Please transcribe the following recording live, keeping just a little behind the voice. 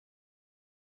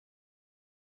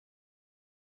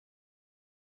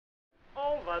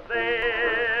Over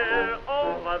there,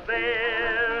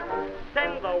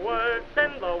 send the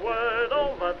word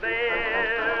over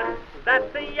there,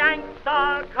 that the Yanks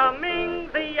are coming,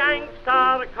 the Yanks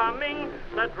are coming,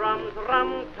 the drums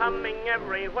rum-tumming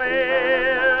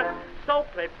everywhere, so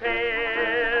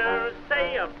prepare,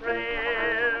 say a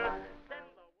prayer.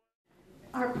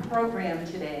 Our program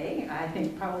today, I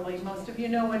think probably most of you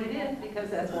know what it is because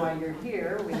that's why you're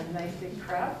here. We have a nice big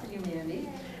crowd for you, Mandy.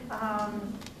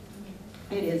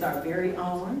 It is our very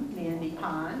own Mandy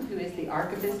Pond, who is the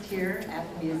archivist here at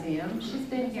the museum. She's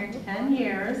been here 10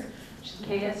 years. She's a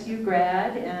KSU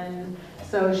grad, and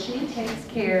so she takes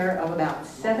care of about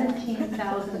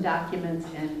 17,000 documents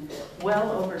and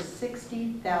well over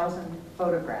 60,000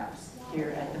 photographs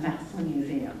here at the Massillon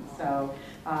Museum. So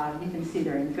you can see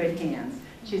they're in good hands.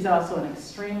 She's also an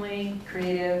extremely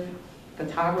creative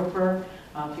photographer.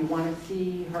 If you want to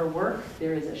see her work,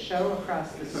 there is a show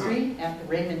across the street at the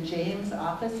Raymond James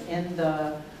office in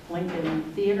the Lincoln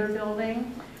Theater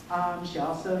building. She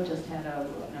also just had an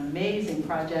amazing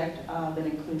project that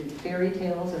included fairy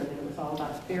tales, or that it was all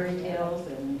about fairy tales,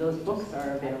 and those books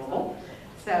are available.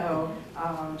 So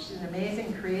she's an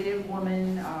amazing creative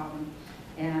woman,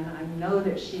 and I know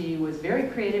that she was very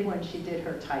creative when she did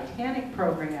her Titanic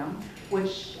program,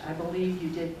 which I believe you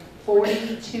did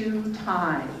 42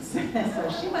 times. So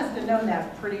she must have known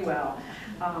that pretty well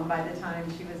by the time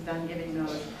she was done giving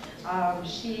those.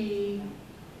 She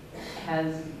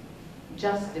has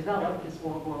just developed this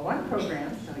World War I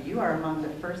program, so you are among the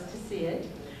first to see it.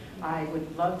 I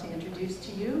would love to introduce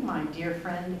to you my dear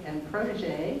friend and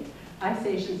protege. I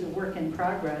say she's a work in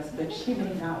progress, but she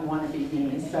may not want to be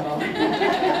me, so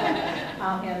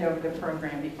I'll hand over the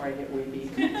program before I get weepy.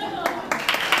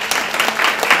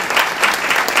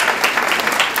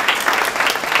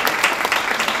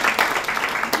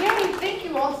 Thank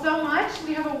you all so much.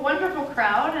 We have a wonderful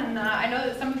crowd, and I know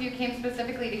that some of you came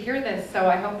specifically to hear this, so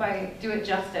I hope I do it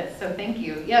justice, so thank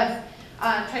you. Yes,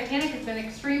 Titanic has been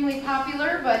extremely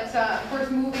popular, but of course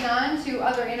moving on to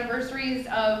other anniversaries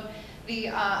of the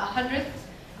 100th.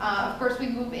 Of course we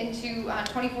move into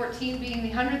 2014 being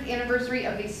the 100th anniversary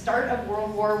of the start of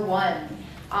World War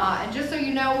I. And just so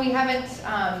you know, we haven't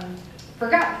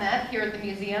forgotten that here at the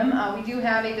museum. We do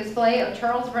have a display of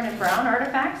Vernon Brown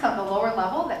artifacts on the lower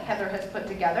level that Heather has put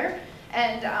together.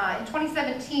 And in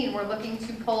 2017, we're looking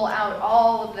to pull out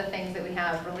all of the things that we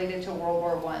have related to World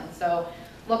War I. So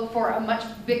look for a much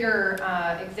bigger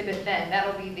exhibit then.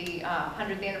 That'll be the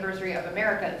 100th anniversary of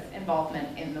America's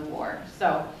involvement in the war.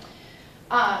 So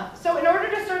in order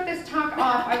to start this talk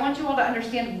off, I want you all to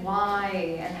understand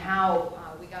why and how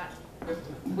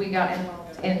we got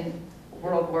involved in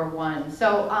World War I.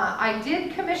 So I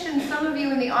did commission some of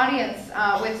you in the audience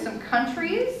with some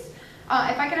countries.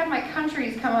 If I could have my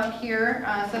countries come up here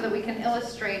so that we can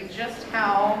illustrate just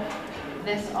how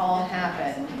this all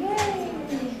happened. Yay!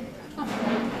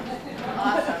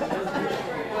 Awesome.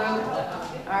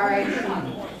 All right.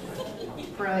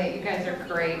 Brilliant. You guys are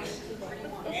great.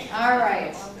 All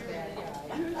right.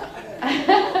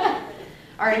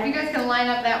 All right, if you guys can line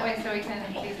up that way so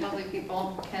these lovely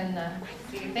people can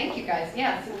see. Thank you guys,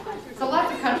 yes. So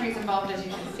lots of countries involved, as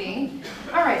you can see.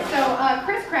 All right, so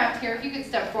Chris Kraft here, if you could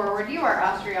step forward. You are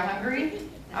Austria-Hungary.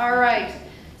 All right.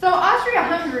 So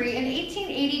Austria-Hungary in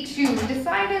 1882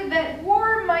 decided that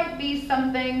war might be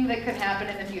something that could happen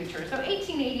in the future. So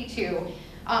 1882,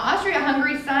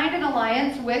 Austria-Hungary signed an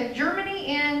alliance with Germany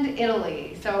and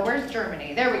Italy. So where's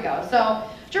Germany? There we go. So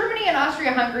Germany and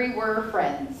Austria-Hungary were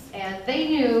friends, and they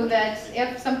knew that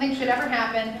if something should ever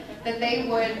happen, that they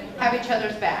would have each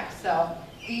other's backs. So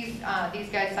these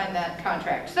guys signed that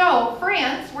contract. So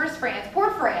France, where's France?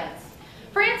 Poor France.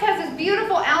 France has this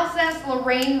beautiful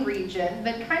Alsace-Lorraine region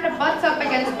that kind of butts up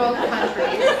against both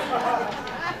countries.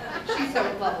 She's so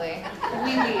lovely.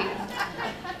 Oui.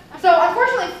 So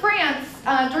unfortunately, France,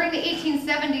 during the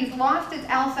 1870s, lost its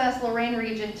Alsace-Lorraine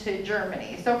region to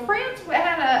Germany. So France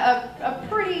had a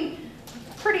pretty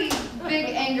big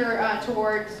anger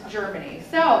towards Germany.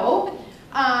 So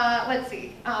let's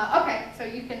see. Okay, so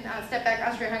you can step back.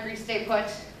 Austria-Hungary, stay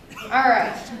put. All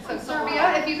right. So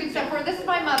Serbia, if you could step forward. This is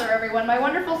my mother, everyone. My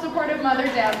wonderful, supportive mother,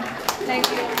 Deb. Thank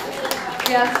you.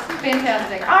 Yes,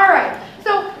 fantastic. All right.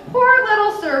 So poor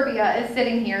little Serbia is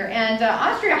sitting here, and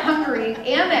Austria-Hungary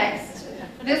annexed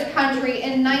this country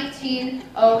in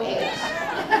 1908.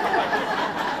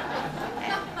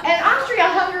 And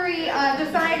Austria-Hungary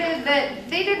decided that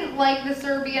they didn't like the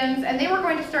Serbians, and they were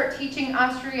going to start teaching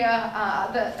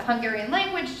the Hungarian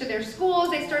language to their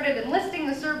schools. They started enlisting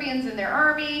the Serbians in their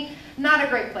army. Not a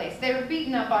great place. They were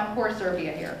beating up on poor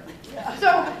Serbia here.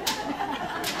 So,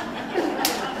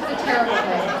 it's a terrible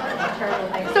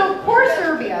thing. So poor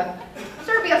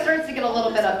a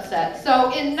little bit upset.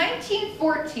 So in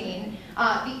 1914,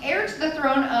 the heir to the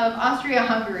throne of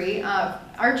Austria-Hungary,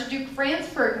 Archduke Franz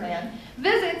Ferdinand,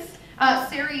 visits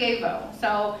Sarajevo.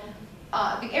 So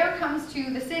the heir comes to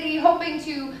the city hoping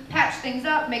to patch things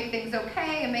up, make things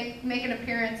okay, and make an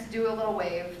appearance, do a little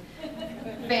wave.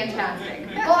 Fantastic.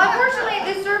 Well,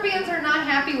 unfortunately, the Serbians are not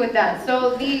happy with that.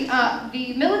 So the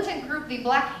militant group, the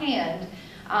Black Hand,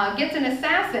 gets an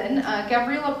assassin,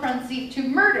 Gavrilo Princip, to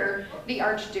murder the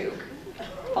Archduke.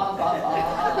 Bah, bah,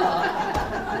 bah.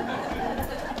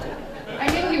 I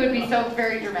knew he would be so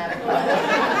very dramatic about it.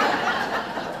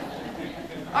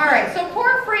 All right, so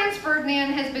poor Franz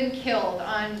Ferdinand has been killed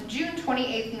on June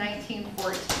 28th,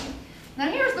 1914. Now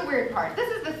here's the weird part.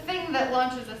 This is the thing that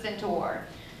launches us into war.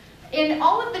 In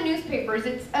all of the newspapers,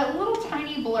 it's a little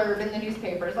tiny blurb in the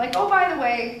newspapers, like, oh, by the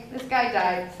way, this guy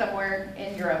died somewhere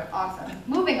in Europe. Awesome.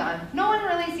 Moving on. No one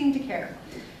really seemed to care.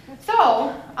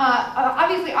 So,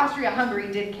 obviously,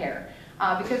 Austria-Hungary did care,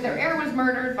 because their heir was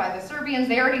murdered by the Serbians.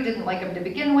 They already didn't like him to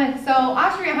begin with. So,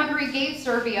 Austria-Hungary gave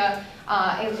Serbia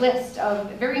a list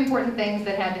of very important things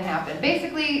that had to happen.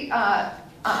 Basically,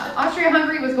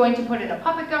 Austria-Hungary was going to put in a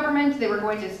puppet government. They were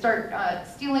going to start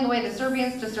stealing away the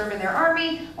Serbians to serve in their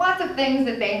army. Lots of things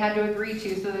that they had to agree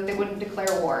to so that they wouldn't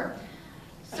declare war.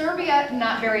 Serbia,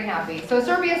 not very happy. So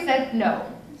Serbia said no.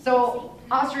 So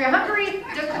Austria-Hungary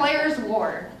declares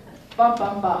war. Bum,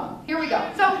 bum, bum. Here we go.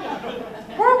 So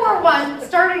World War I,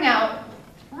 starting out,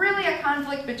 really a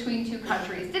conflict between two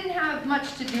countries. Didn't have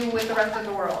much to do with the rest of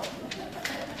the world.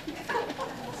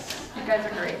 You guys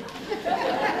are great.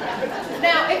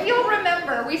 Now, if you'll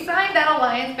remember, we signed that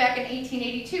alliance back in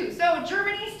 1882. So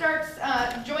Germany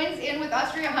joins in with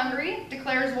Austria-Hungary,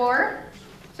 declares war.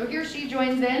 So here she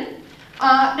joins in.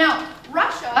 Now,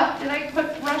 Russia, did I put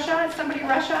Russia? Is somebody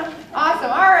Russia?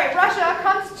 Awesome. All right, Russia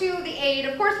comes to the aid.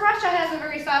 Of course, Russia has a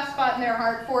very soft spot in their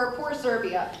heart for poor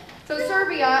Serbia. So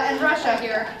Serbia and Russia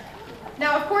here.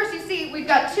 Now, of course, you see, we've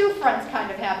got two fronts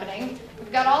kind of happening.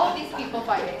 We've got all of these people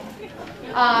fighting.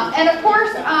 And of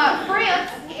course,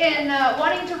 France, in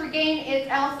wanting to regain its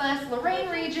Alsace-Lorraine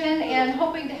region and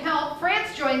hoping to help,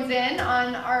 France joins in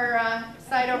on our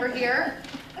side over here.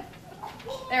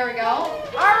 There we go. All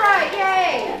right,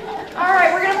 yay. All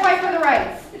right, we're going to fight for the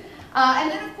rights.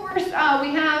 And then, of course, we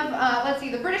have, let's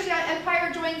see, the British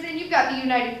Empire joins in. You've got the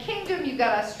United Kingdom, you've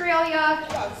got Australia,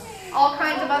 all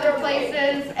kinds of other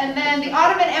places. And then the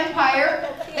Ottoman Empire,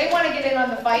 they want to get in on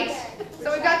the fight.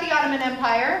 So we've got the Ottoman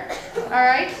Empire. All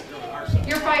right.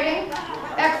 You're fighting.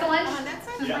 Excellent.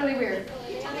 This is really weird.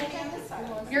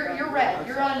 You're red.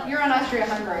 You're on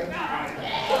Austria-Hungary.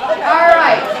 All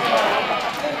right.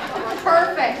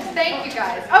 Perfect. Thank you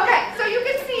guys. Okay, so you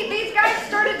can see these guys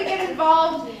started to get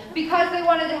involved because they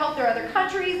wanted to help their other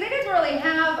countries. They didn't really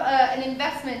have an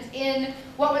investment in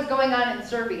what was going on in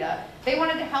Serbia. They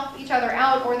wanted to help each other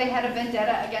out, or they had a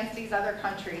vendetta against these other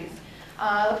countries.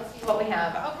 Let's see what we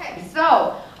have. Okay,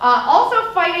 so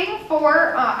also fighting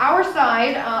for our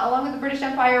side, along with the British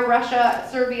Empire, Russia,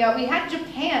 Serbia, we had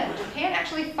Japan. Japan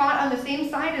actually fought on the same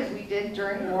side as we did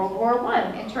during World War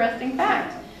I. Interesting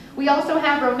fact. We also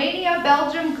have Romania,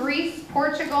 Belgium, Greece,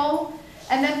 Portugal,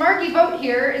 and then Marky Vote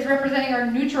here is representing our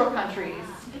neutral countries.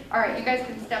 All right, you guys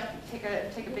can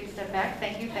take a big step back.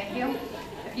 Thank you, thank you.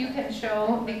 If you can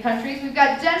show the countries. We've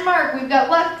got Denmark, we've got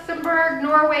Luxembourg,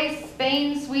 Norway,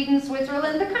 Spain, Sweden,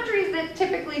 Switzerland, the countries that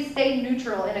typically stay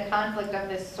neutral in a conflict of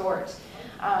this sort.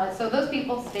 So those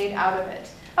people stayed out of it.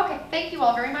 Okay, thank you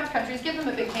all very much, countries. Give them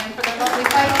a big hand for their lovely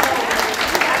fight.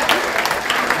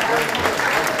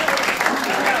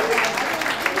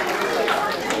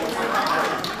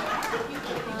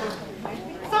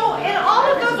 So in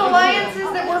all of those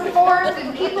alliances that were formed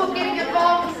and people getting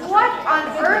involved, what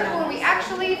on earth were we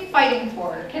actually fighting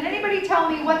for? Can anybody tell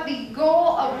me what the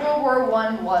goal of World War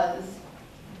I was?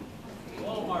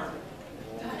 Walmart.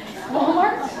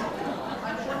 Walmart?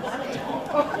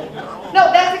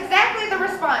 No, that's exactly the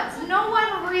response. No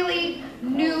one really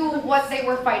knew what they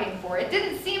were fighting for. It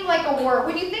didn't seem like a war.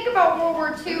 When you think about World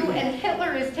War II and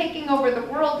Hitler is taking over the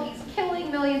world, he's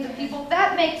killing millions of people,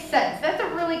 that makes sense. That's a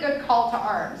really good call to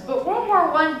arms. But World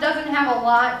War I doesn't have a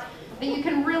lot that you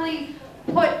can really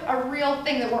put a real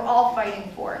thing that we're all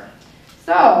fighting for.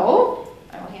 So,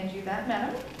 I will hand you that,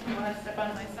 madam. You want to step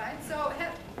on my side? So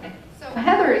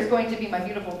Heather is going to be my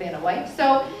beautiful Vanna wife.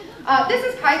 So this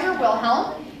is Kaiser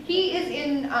Wilhelm. He is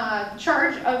in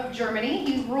charge of Germany.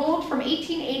 He ruled from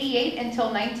 1888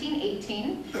 until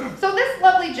 1918. So this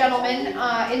lovely gentleman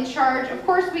in charge, of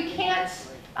course, we can't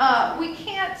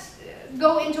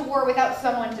go into war without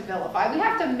someone to vilify. We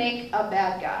have to make a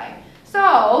bad guy.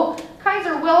 So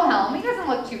Kaiser Wilhelm, he doesn't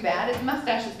look too bad. His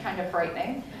mustache is kind of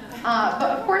frightening. But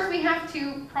of course we have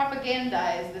to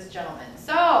propagandize this gentleman.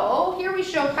 So here we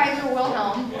show Kaiser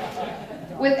Wilhelm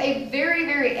with a very,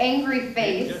 very angry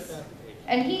face.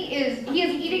 And he is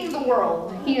eating the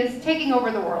world. He is taking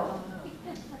over the world.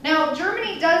 Now,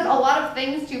 Germany does a lot of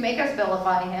things to make us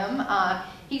vilify him.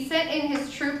 He sent in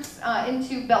his troops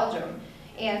into Belgium.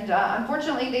 And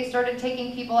unfortunately, they started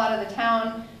taking people out of the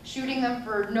town, shooting them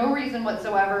for no reason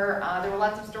whatsoever. There were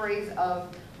lots of stories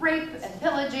of rape and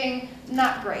pillaging,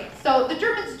 not great. So the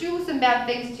Germans do some bad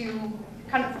things to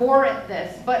kind of warrant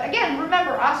this. But again,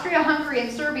 remember, Austria-Hungary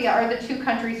and Serbia are the two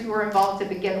countries who were involved to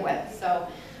begin with. So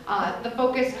the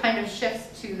focus kind of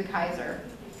shifts to the Kaiser.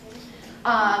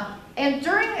 And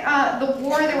during the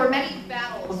war, there were many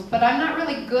battles, but I'm not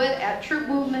really good at troop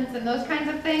movements and those kinds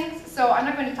of things, so I'm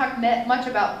not going to talk much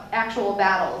about actual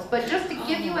battles. But just to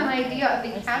give you an idea of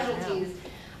the casualties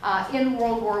in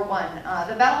World War I,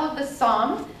 the Battle of the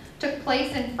Somme took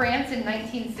place in France in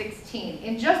 1916.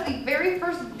 In just the very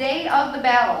first day of the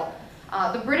battle,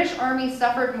 the British Army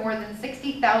suffered more than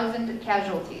 60,000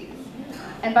 casualties.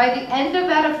 And by the end of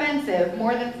that offensive,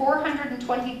 more than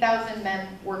 420,000 men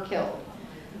were killed.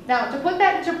 Now, to put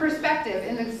that into perspective,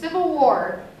 in the Civil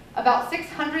War, about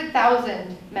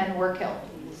 600,000 men were killed.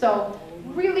 So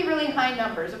really, really high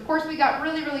numbers. Of course, we got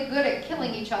really, really good at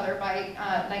killing each other by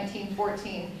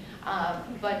 1914,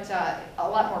 but a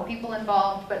lot more people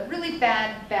involved, but really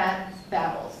bad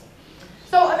battles.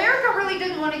 So America really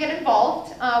didn't want to get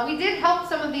involved. We did help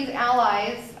some of these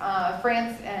allies,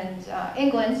 France and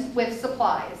England, with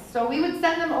supplies. So we would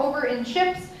send them over in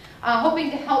ships, hoping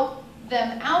to help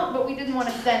them out, but we didn't want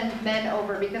to send men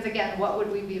over because, again, what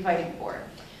would we be fighting for?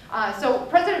 So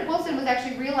President Wilson was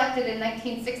actually reelected in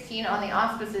 1916 on the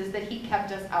auspices that he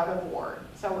kept us out of war.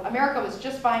 So America was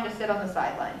just fine to sit on the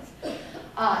sidelines.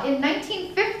 In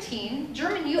 1915,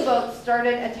 German U-boats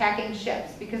started attacking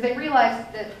ships because they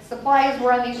realized that supplies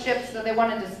were on these ships, so they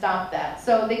wanted to stop that.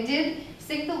 So they did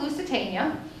sink the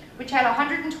Lusitania, which had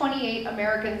 128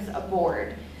 Americans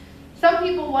aboard. Some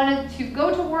people wanted to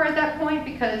go to war at that point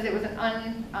because it was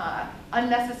an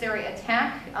unnecessary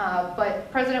attack,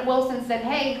 but President Wilson said,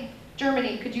 hey,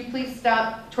 Germany, could you please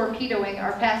stop torpedoing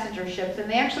our passenger ships? And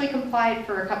they actually complied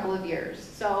for a couple of years.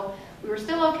 So we were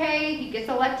still okay, he gets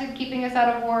elected, keeping us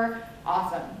out of war,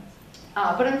 awesome.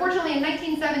 But unfortunately in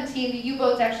 1917, the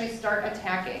U-boats actually start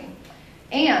attacking.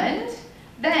 And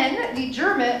then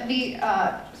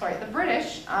the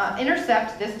British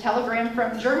intercept this telegram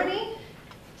from Germany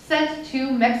sent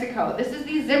to Mexico. This is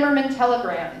the Zimmerman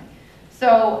telegram.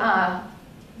 So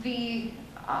the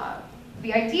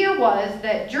idea was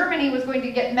that Germany was going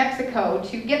to get Mexico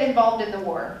to get involved in the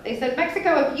war. They said,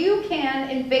 Mexico, if you can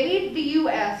invade the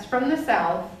U.S. from the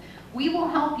south, we will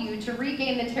help you to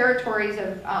regain the territories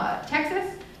of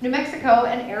Texas, New Mexico,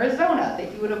 and Arizona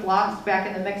that you would have lost back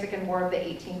in the Mexican War of the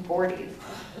 1840s.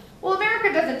 Well,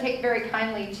 America doesn't take very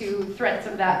kindly to threats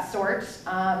of that sort,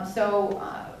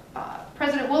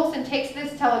 President Wilson takes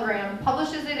this telegram,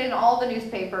 publishes it in all the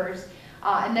newspapers,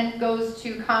 and then goes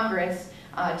to Congress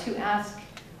to ask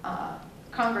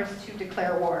Congress to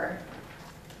declare war.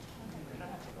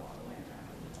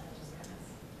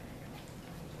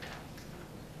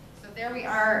 So there we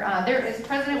are. There is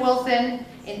President Wilson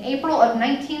in April of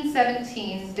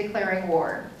 1917 declaring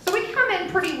war. So we come in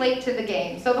pretty late to the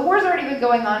game. So the war's already been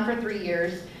going on for 3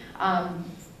 years.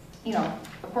 You know,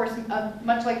 of course,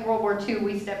 much like World War II,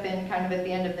 we step in kind of at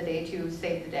the end of the day to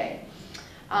save the day.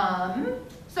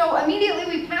 So immediately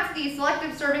we passed the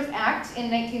Selective Service Act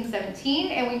in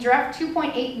 1917, and we draft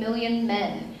 2.8 million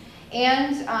men.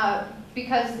 And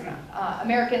because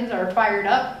Americans are fired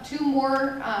up, 2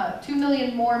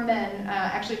 million more men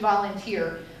actually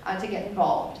volunteer to get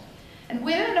involved. And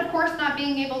women, of course, not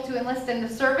being able to enlist in the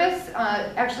service,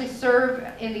 actually serve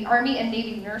in the Army and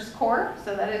Navy Nurse Corps,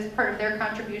 so that is part of their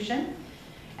contribution.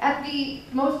 At the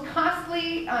most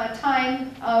costly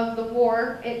time of the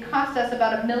war, it cost us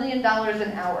about $1 million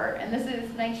an hour, and this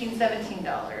is 1917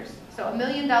 dollars. So $1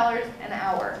 million an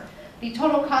hour. The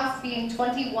total cost being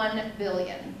 $21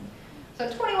 billion. So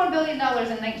 $21 billion in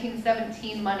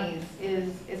 1917 monies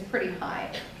is pretty high.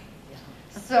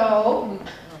 So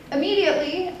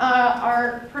immediately,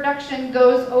 our production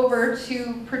goes over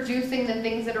to producing the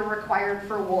things that are required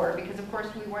for war, because of course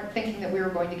we weren't thinking that we were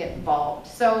going to get involved.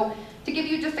 So to give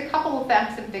you just a couple of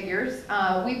facts and figures,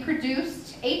 we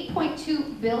produced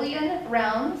 8.2 billion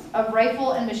rounds of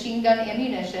rifle and machine gun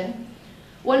ammunition,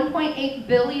 1.8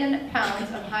 billion pounds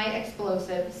of high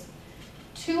explosives,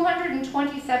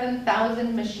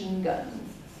 227,000 machine guns.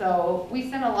 So we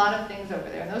sent a lot of things over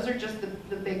there, and those are just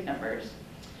the big numbers.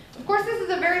 Of course, this is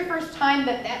the very first time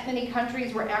that many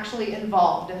countries were actually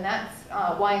involved, and that's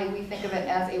why we think of it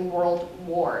as a world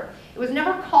war. It was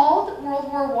never called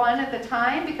World War I at the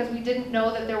time because we didn't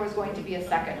know that there was going to be a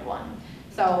second one.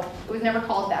 So it was never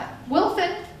called that.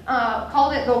 Wilson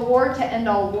called it the war to end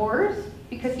all wars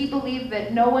because he believed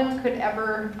that no one could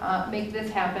ever make this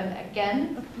happen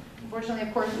again. Unfortunately,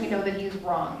 of course, we know that he's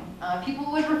wrong.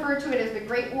 People would refer to it as the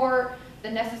Great War, the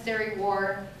Necessary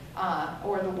War,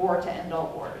 or the war to end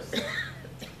all wars.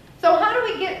 So how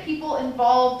do we get people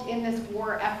involved in this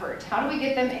war effort? How do we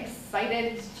get them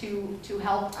excited to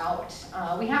help out?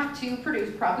 We have to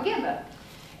produce propaganda.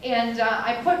 And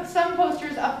I put some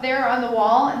posters up there on the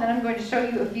wall, and then I'm going to show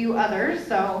you a few others.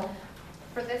 So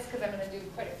for this, because I'm going to do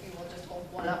quite a few, we'll just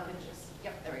hold one up and just,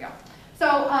 yep, there we go.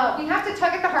 So we have to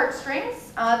tug at the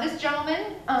heartstrings. This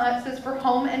gentleman says for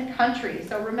home and country.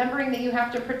 So remembering that you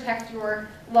have to protect your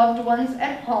loved ones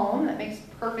at home, that makes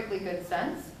perfectly good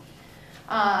sense.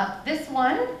 This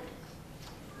one,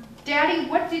 Daddy,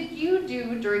 what did you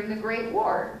do during the Great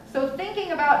War? So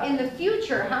thinking about in the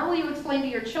future, how will you explain to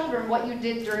your children what you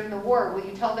did during the war? Will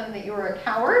you tell them that you were a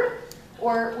coward,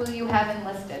 or will you have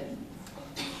enlisted?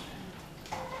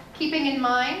 Keeping in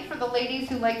mind, for the ladies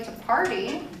who like to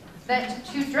party, that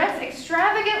to dress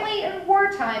extravagantly in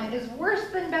wartime is worse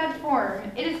than bad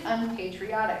form. It is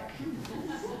unpatriotic.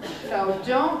 So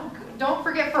don't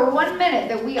forget for 1 minute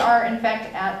that we are, in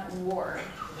fact, at war.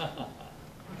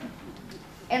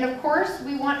 And of course,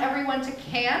 we want everyone to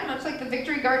can, much like the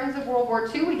Victory Gardens of World War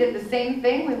II. We did the same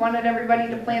thing. We wanted everybody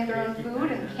to plant their own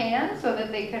food and can so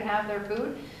that they could have their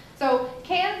food. So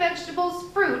can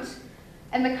vegetables, fruit,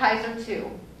 and the Kaiser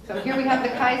too. So here we have the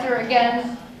Kaiser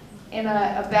again in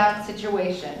a bad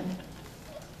situation.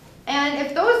 And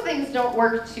if those things don't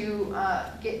work to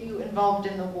get you involved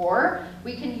in the war,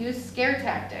 we can use scare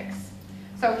tactics.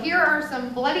 So here are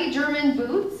some bloody German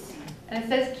boots, and it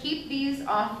says, keep these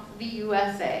off the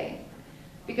USA.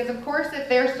 Because of course, if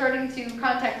they're starting to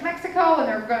contact Mexico and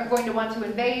they're going to want to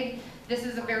invade, this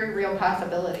is a very real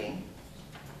possibility.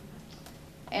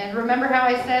 And remember how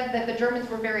I said that the Germans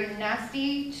were very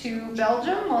nasty to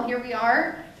Belgium? Well, here we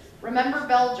are. Remember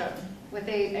Belgium, with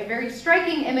a very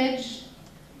striking image,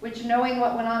 which knowing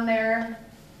what went on there,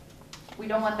 we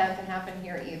don't want that to happen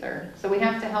here either. So we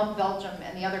have to help Belgium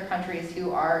and the other countries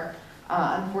who are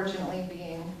unfortunately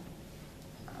being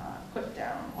put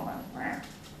down. Hold on. There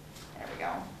we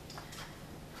go.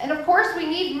 And of course, we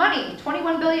need money.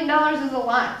 $21 billion is a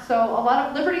lot. So a lot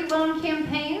of Liberty Loan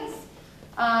campaigns.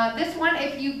 This one,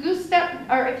 if you goose step,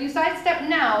 or if you sidestep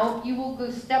now, you will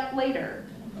goose step later.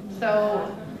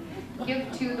 So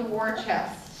give to the war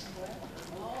chest.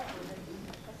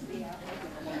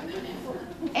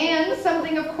 And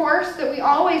something, of course, that we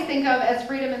always think of as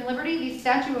freedom and liberty, the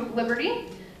Statue of Liberty.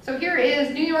 So here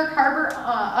is New York Harbor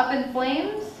up in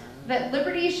flames, that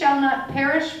liberty shall not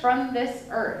perish from this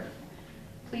earth.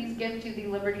 Please give to the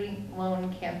Liberty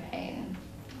Loan Campaign.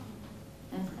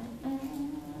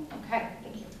 Okay,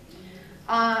 thank you.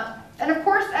 And of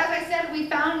course, as I said, we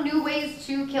found new ways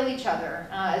to kill each other.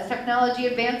 As technology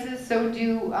advances, so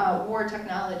do war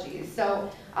technologies. So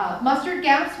mustard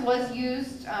gas was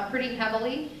used pretty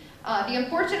heavily. The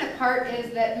unfortunate part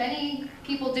is that many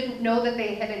people didn't know that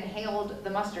they had inhaled the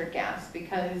mustard gas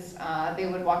because they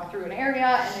would walk through an area,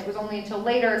 and it was only until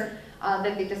later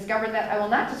that they discovered that. I will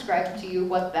not describe to you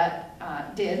what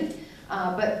that did,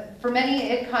 but for many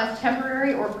it caused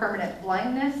temporary or permanent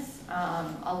blindness,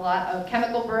 a lot of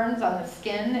chemical burns on the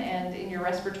skin and in your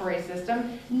respiratory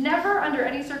system. Never under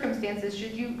any circumstances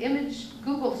should you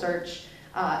Google search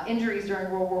injuries during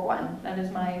World War I. That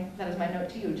is my note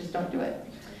to you, just don't do it.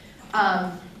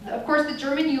 Of course, the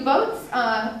German U-boats.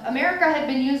 America had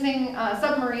been using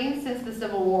submarines since the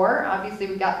Civil War. Obviously,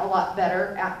 we got a lot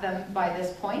better at them by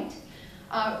this point.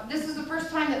 This is the first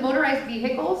time that motorized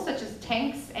vehicles, such as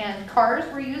tanks and cars,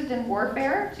 were used in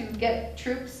warfare to get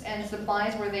troops and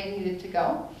supplies where they needed to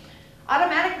go.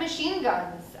 Automatic machine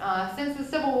guns. Since the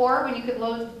Civil War, when you could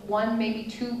load 1, maybe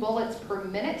 2 bullets per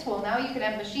minute, well, now you can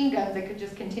have machine guns that could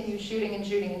just continue shooting and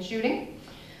shooting and shooting.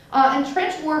 And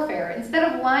trench warfare.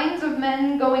 Instead of lines of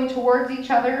men going towards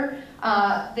each other,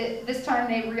 this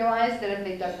time they realized that if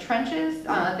they dug trenches,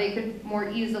 they could more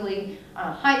easily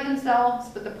hide themselves.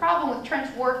 But the problem with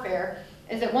trench warfare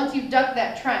is that once you've dug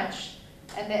that trench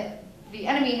and that the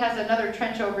enemy has another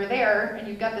trench over there and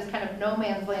you've got this kind of no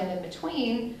man's land in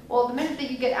between, well, the minute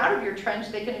that you get out of your trench,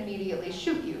 they can immediately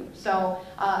shoot you. So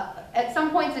at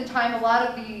some points in time, a lot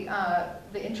of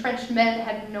the entrenched men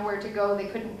had nowhere to go. They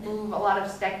couldn't move, a lot of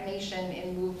stagnation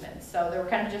in movements. So they were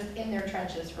kind of just in their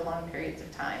trenches for long periods of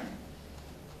time.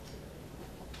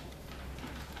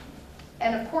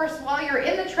 And of course, while you're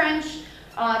in the trench,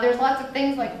 there's lots of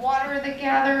things like water that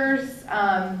gathers.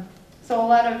 So a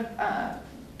lot of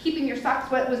keeping your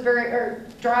socks wet was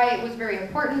dry was very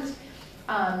important.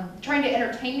 Trying to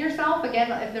entertain yourself,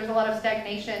 again, if there's a lot of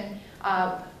stagnation,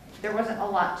 there wasn't a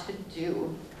lot to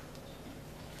do.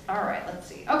 All right, let's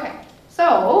see. Okay,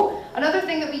 so another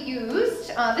thing that we used,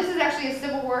 this is actually a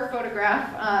Civil War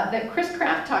photograph that Chris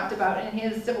Kraft talked about in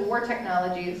his Civil War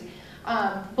technologies.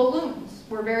 Balloons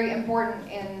were very important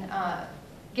in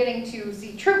getting to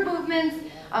see troop movements.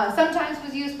 Sometimes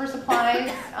was used for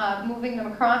supplies, moving them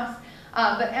across.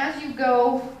 But as you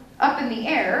go up in the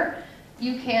air,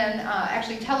 you can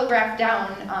actually telegraph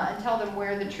down and tell them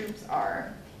where the troops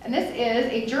are. And this is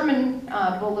a German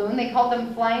balloon. They called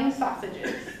them flying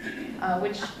sausages,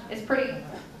 which is pretty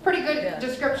good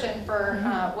description for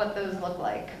what those look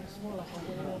like.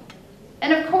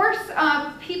 And of course,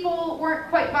 people weren't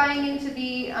quite buying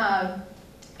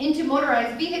into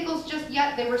motorized vehicles just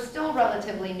yet. They were still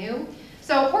relatively new.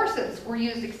 So horses were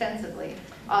used extensively.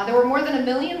 There were more than 1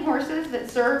 million horses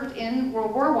that served in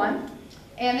World War I,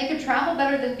 and they could travel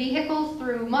better than vehicles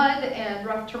through mud and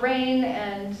rough terrain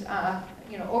and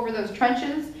over those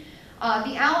trenches.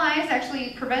 The Allies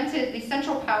actually prevented the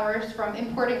Central Powers from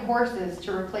importing horses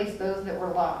to replace those that were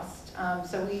lost.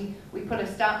 So we put a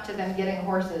stop to them getting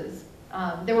horses.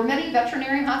 There were many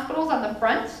veterinary hospitals on the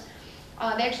front.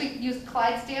 They actually used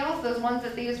Clydesdales, those ones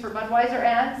that they use for Budweiser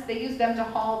ads. They used them to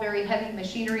haul very heavy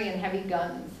machinery and heavy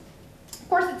guns. Of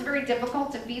course, it's very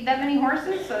difficult to feed that many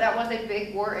horses, so that was a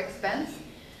big war expense.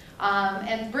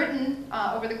 And Britain,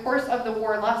 over the course of the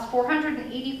war, lost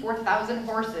 484,000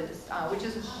 horses, which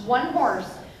is 1 horse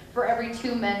for every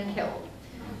 2 men killed.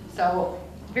 So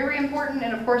very important,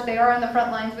 and of course they are on the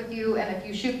front lines with you, and if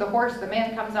you shoot the horse, the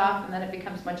man comes off, and then it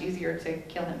becomes much easier to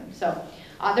kill him. So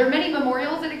there are many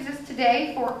memorials that exist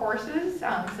today for horses,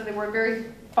 so they were very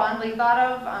fondly thought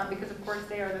of, because of course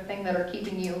they are the thing that are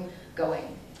keeping you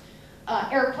going.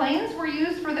 Airplanes were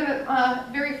used for the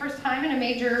very first time in a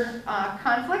major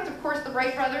conflict. Of course, the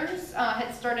Wright brothers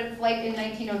had started flight in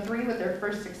 1903 with their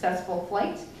first successful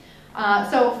flight.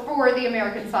 So for the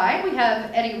American side, we have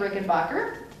Eddie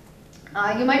Rickenbacker.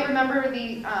 You might remember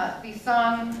the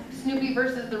song Snoopy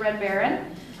versus the Red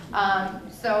Baron.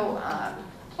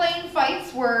 Plane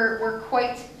fights were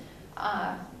quite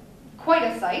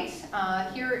a sight.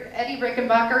 Here, Eddie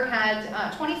Rickenbacker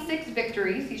had 26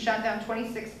 victories. He shot down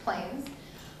 26 planes.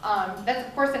 That's,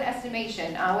 of course, an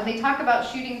estimation. When they talk about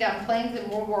shooting down planes in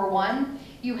World War I,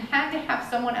 you had to have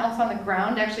someone else on the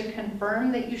ground actually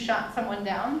confirm that you shot someone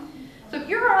down. So if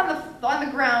you're on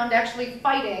the ground actually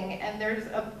fighting and there's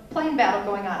a plane battle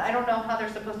going on, I don't know how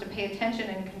they're supposed to pay attention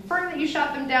and confirm that you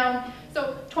shot them down.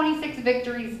 So 26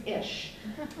 victories-ish.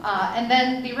 And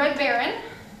then the Red Baron,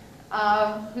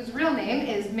 whose real name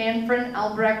is Manfred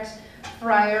Albrecht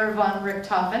Freier von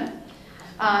Richthofen.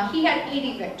 He had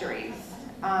 80 victories.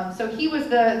 So he was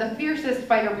the fiercest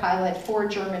fighter pilot for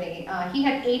Germany. He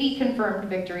had 80 confirmed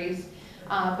victories,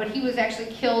 but he was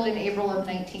actually killed in April of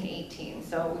 1918,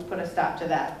 so we put a stop to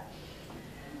that.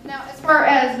 Now, as far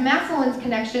as Massillon's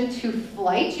connection to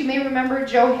flight, you may remember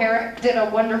Joe Herrick did a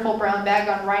wonderful brown bag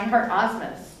on Reinhard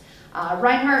Asmus.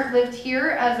 Reinhard lived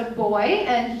here as a boy,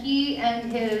 and he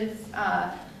and his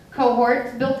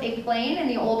cohorts built a plane in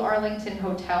the old Arlington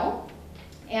Hotel.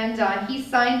 And he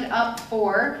signed up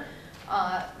for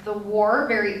the war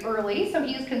very early, so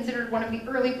he is considered one of the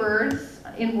early birds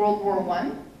in World War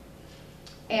I.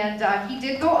 And he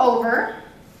did go over.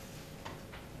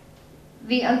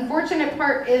 The unfortunate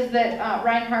part is that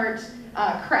Reinhard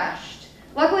crashed.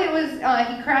 Luckily, it was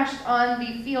he crashed on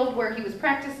the field where he was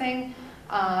practicing.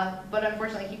 But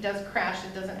unfortunately, he does crash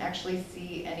and doesn't actually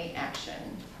see any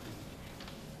action.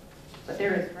 But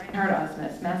there is Reinhard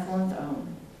Asmus, Massillon's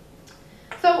own.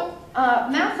 So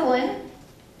Massillon,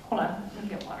 hold on, let me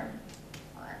get water.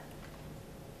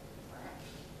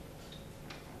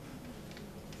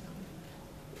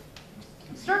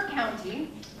 Stark County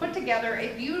put together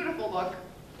a beautiful book,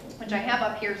 which I have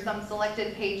up here some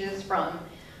selected pages from.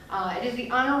 It is the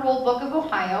Honor Roll Book of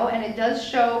Ohio, and it does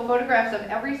show photographs of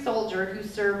every soldier who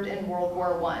served in World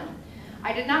War I.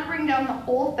 I did not bring down the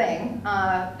whole thing.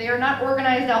 They are not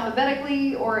organized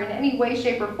alphabetically or in any way,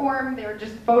 shape, or form. They are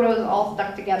just photos all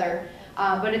stuck together.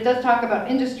 But it does talk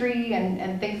about industry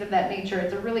and things of that nature.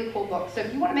 It's a really cool book. So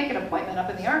if you want to make an appointment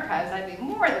up in the archives, I'd be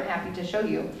more than happy to show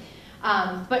you.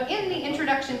 But in the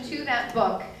introduction to that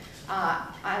book,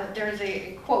 there's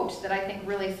a quote that I think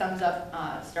really sums up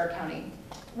Stark County.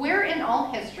 Where in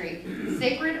all history,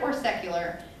 sacred or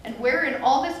secular, and where in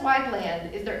all this wide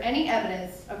land is there any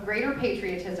evidence of greater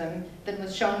patriotism than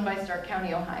was shown by Stark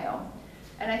County, Ohio?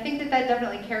 And I think that that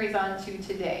definitely carries on to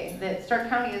today, that Stark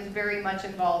County is very much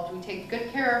involved. We take good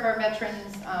care of our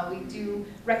veterans. We do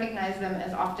recognize them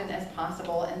as often as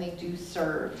possible, and they do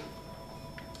serve.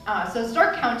 So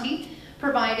Stark County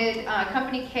provided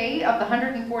Company K of the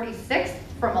 146th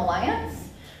from Alliance.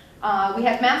 We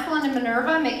had Massillon and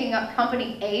Minerva making up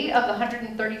Company A of the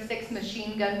 136th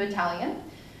Machine Gun Battalion.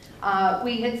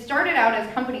 We had started out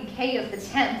as Company K of the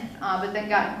 10th, but then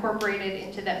got incorporated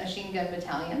into that Machine Gun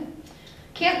Battalion.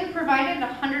 Canton provided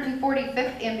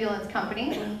 145th Ambulance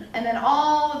Company, and then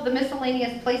all of the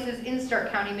miscellaneous places in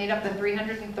Stark County made up the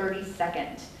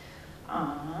 332nd.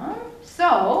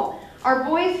 So, our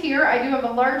boys here, I do have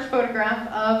a large photograph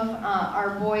of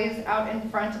our boys out in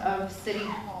front of City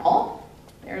Hall.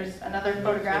 There's another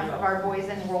photograph of our boys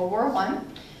in World War I.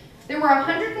 There were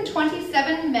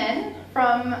 127 men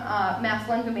from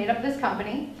Massillon who made up this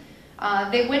company.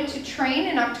 They went to train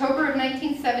in October of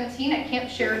 1917 at Camp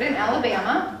Sheridan,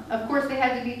 Alabama. Of course, they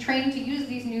had to be trained to use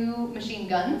these new machine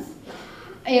guns.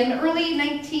 In early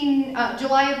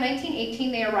July of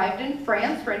 1918, they arrived in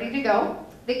France, ready to go.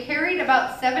 They carried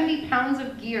about 70 pounds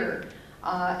of gear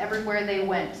everywhere they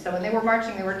went. So when they were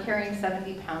marching, they were carrying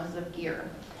 70 pounds of gear.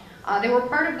 They were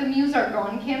part of the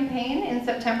Meuse-Argonne campaign in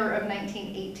September of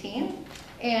 1918.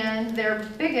 And their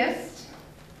biggest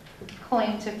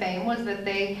claim to fame was that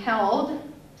they held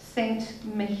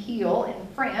Saint-Mihiel in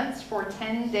France for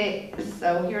 10 days.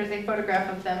 So here's a photograph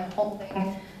of them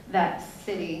holding that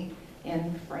city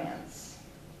in France.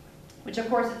 Which of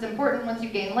course is important once you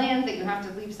gain land, that you have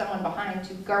to leave someone behind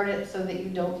to guard it so that you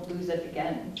don't lose it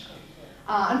again.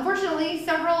 Unfortunately,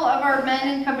 several of our men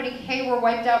in Company K were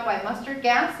wiped out by mustard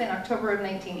gas in October of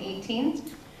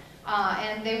 1918.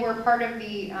 And they were part of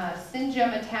the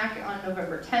Sinjum attack on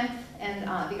November 10th, and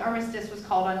the armistice was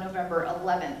called on November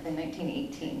 11th in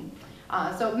 1918.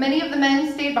 So many of the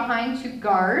men stayed behind to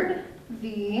guard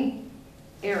the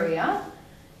area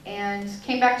and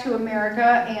came back to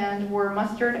America and were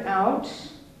mustered out.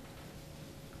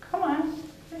 Come on,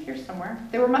 they're here somewhere.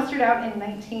 They were mustered out in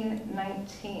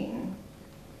 1919.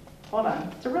 Hold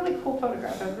on, it's a really cool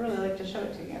photograph. I would really like to show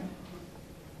it to you.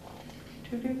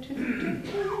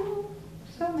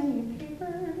 So many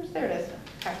papers. There it is.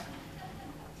 Okay.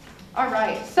 All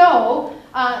right. So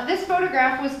this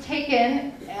photograph was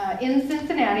taken in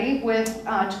Cincinnati with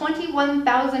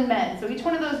 21,000 men. So each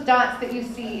one of those dots that you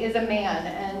see is a man,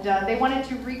 and they wanted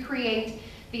to recreate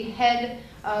the head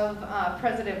of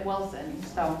President Wilson.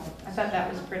 So I thought that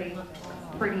was pretty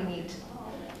neat.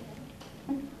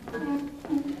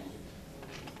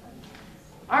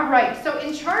 All right, so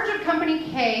in charge of Company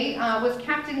K was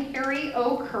Captain Harry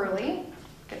O. Curley.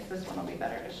 I guess this one will be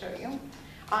better to show you.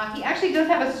 He actually does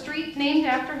have a street named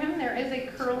after him. There is a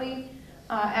Curley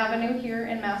Avenue here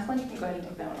in Massillon. You can go ahead and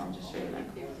take that one. I'll just show you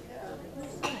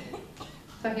that.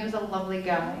 So he was a lovely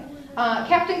guy.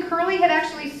 Captain Curley had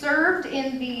actually served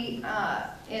in the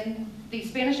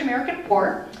Spanish-American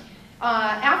War.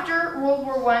 After World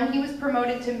War I, he was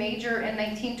promoted to major in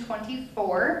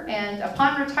 1924, and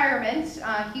upon retirement,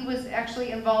 he was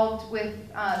actually involved with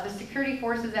the security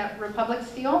forces at Republic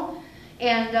Steel,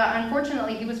 and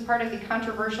unfortunately, he was part of the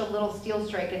controversial Little Steel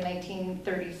Strike in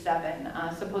 1937,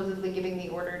 supposedly giving the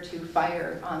order to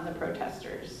fire on the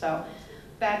protesters. So,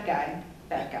 bad guy,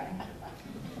 bad guy.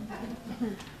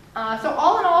 So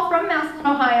all in all, from Massillon,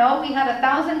 Ohio, we had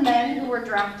 1,000 men who were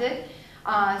drafted.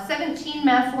 17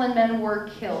 Massillon men were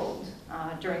killed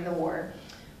during the war.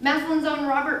 Massillon's own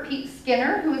Robert Pete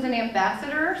Skinner, who was an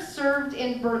ambassador, served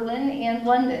in Berlin and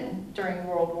London during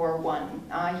World War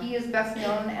I. He is best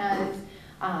known as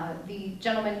the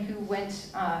gentleman who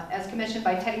went as commissioned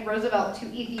by Teddy Roosevelt to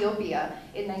Ethiopia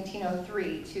in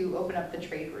 1903 to open up the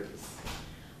trade routes.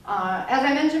 As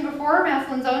I mentioned before,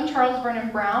 Massillon's own Charles Vernon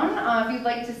Brown. If you'd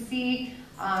like to see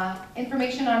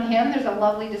information on him, there's a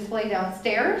lovely display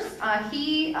downstairs.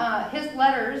 His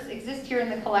letters exist here in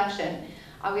the collection.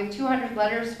 We have 200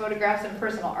 letters, photographs, and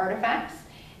personal artifacts.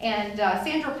 And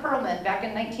Sandra Perlman, back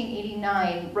in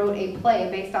 1989, wrote a play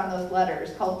based on those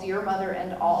letters called Dear Mother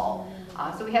and All.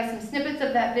 So we have some snippets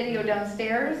of that video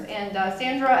downstairs, and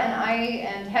Sandra and I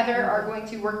and Heather are going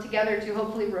to work together to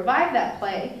hopefully revive that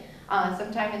play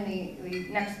sometime in the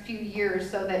next few years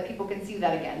so that people can see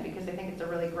that again, because I think it's a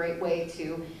really great way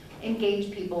to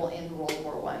engage people in World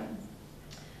War I.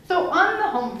 So on the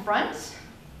home front,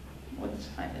 what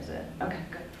time is it? Okay,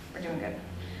 good, we're doing good.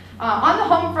 On the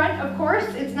home front, of course,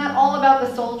 it's not all about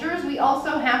the soldiers. We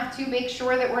also have to make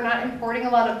sure that we're not importing a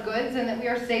lot of goods and that we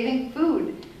are saving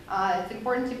food. It's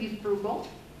important to be frugal.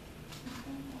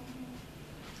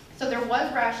 So there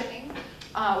was rationing.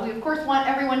 We, of course, want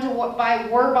everyone to buy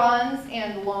war bonds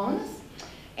and loans.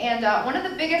 And one of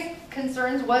the biggest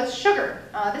concerns was sugar.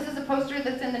 This is a poster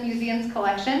that's in the museum's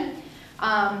collection.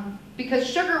 Because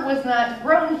sugar was not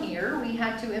grown here, we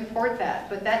had to import that,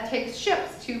 but that takes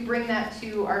ships to bring that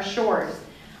to our shores.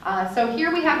 So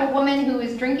here we have a woman who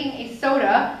is drinking a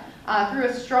soda through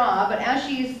a straw, but as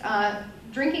she's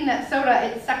drinking that soda,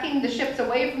 it's sucking the ships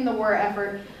away from the war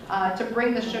effort to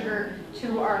bring the sugar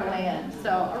to our land. So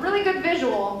a really good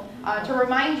visual to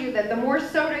remind you that the more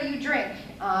soda you drink,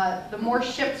 the more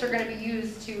ships are going to be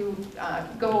used to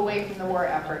go away from the war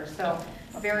effort. So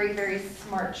very, very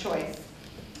smart choice.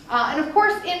 And of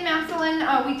course, in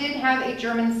Massillon, we did have a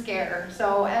German scare.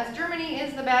 So as Germany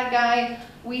is the bad guy,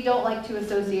 we don't like to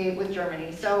associate with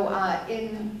Germany. So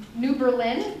in New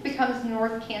Berlin becomes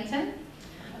North Canton.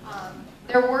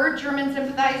 There were German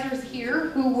sympathizers here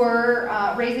who were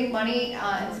raising money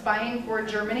and spying for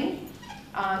Germany.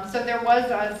 So there was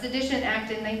a Sedition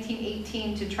Act in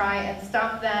 1918 to try and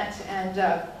stop that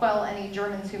and quell any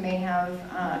Germans who may have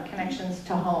connections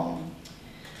to home.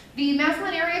 The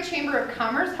Massillon Area Chamber of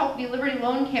Commerce helped the Liberty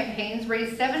Loan campaigns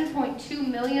raise $7.2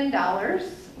 million,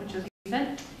 which is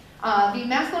decent. The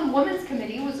Massillon Women's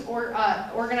Committee was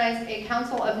organized a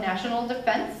Council of National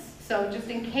Defense, so just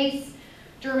in case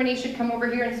Germany should come over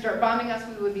here and start bombing us,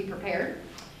 we would be prepared.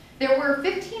 There were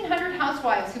 1,500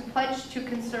 housewives who pledged to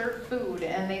conserve food,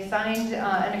 and they signed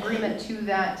an agreement to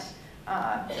that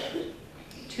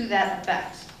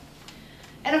effect.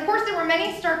 And of course, there were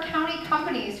many Stark County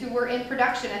companies who were in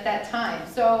production at that time.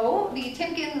 So the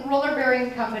Timken Roller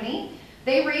Bearing Company,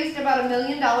 they raised about $1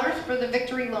 million for the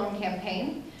Victory Loan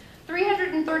campaign.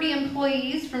 330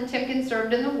 employees from Timken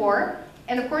served in the war.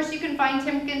 And of course, you can find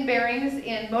Timken bearings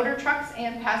in motor trucks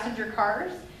and passenger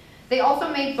cars. They also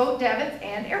made boat davits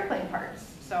and airplane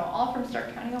parts. So all from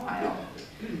Stark County, Ohio.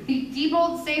 The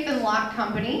Diebold Safe and Lock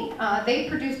Company, they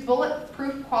produced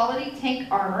bulletproof quality tank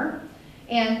armor.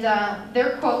 And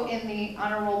their quote in the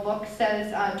honor roll book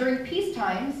says, during peace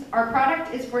times, our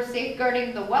product is for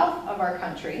safeguarding the wealth of our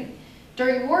country.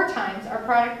 During war times, our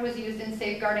product was used in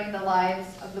safeguarding the lives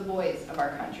of the boys of our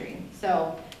country.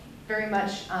 So very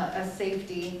much a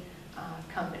safety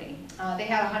company. They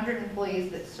had 100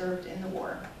 employees that served in the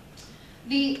war.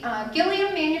 The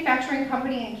Gilliam Manufacturing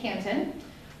Company in Canton,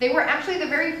 they were actually the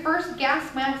very first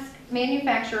gas mask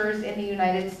manufacturers in the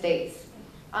United States.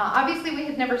 Obviously, we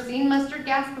had never seen mustard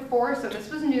gas before, so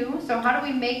this was new. So how do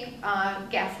we make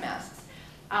gas masks?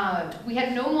 We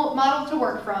had no model to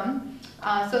work from,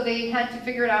 so they had to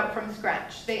figure it out from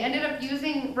scratch. They ended up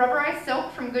using rubberized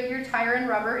silk from Goodyear Tire and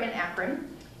Rubber in Akron,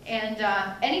 and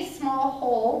any small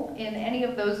hole in any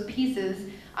of those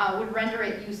pieces would render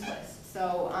it useless.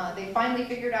 So they finally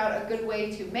figured out a good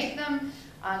way to make them,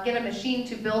 get a machine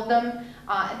to build them,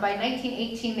 and by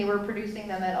 1918 they were producing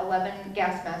them at 11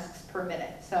 gas masks per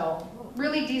minute. So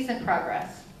really decent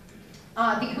progress.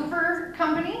 The Hoover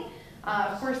Company,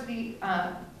 of course the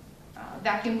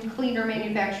vacuum cleaner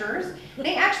manufacturers,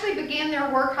 they actually began their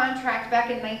war contract back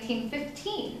in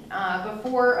 1915,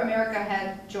 before America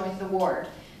had joined the war.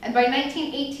 And by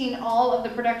 1918, all of the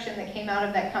production that came out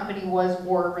of that company was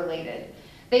war related.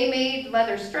 They made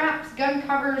leather straps, gun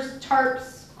covers,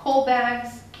 tarps, coal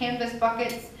bags, canvas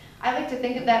buckets. I like to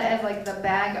think of that as like the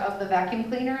bag of the vacuum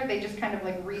cleaner. They just kind of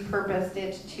like repurposed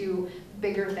it to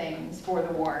bigger things for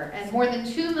the war. And more than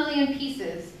 2 million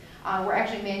pieces were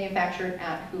actually manufactured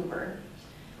at Hoover.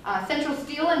 Central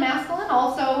Steel in Massillon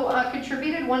also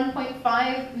contributed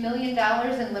 $1.5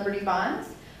 million in Liberty bonds.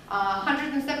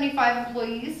 175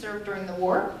 employees served during the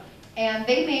war. And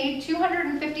they made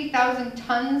 250,000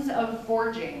 tons of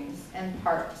forgings and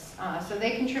parts. So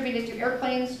they contributed to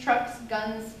airplanes, trucks,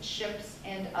 guns, ships,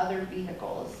 and other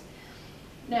vehicles.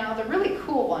 Now the really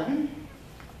cool one,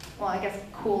 well I guess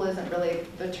cool isn't really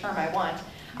the term I want.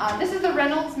 This is the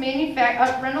Reynolds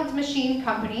Machine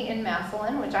Company in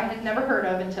Massillon, which I had never heard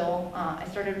of until I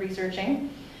started researching.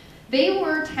 They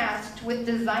were tasked with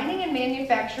designing and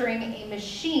manufacturing a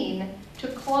machine to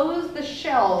close the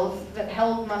shells that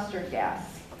held mustard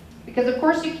gas. Because of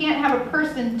course you can't have a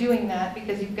person doing that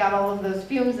because you've got all of those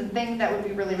fumes and things that would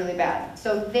be really, really bad.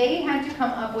 So they had to come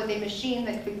up with a machine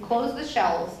that could close the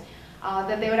shells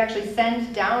that they would actually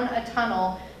send down a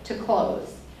tunnel to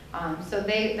close. So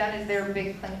that is their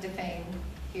big claim to fame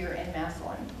here in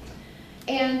Massillon.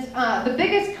 And the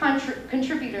biggest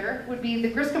contributor would be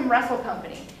the Griscom Russell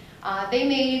Company. They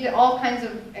made all kinds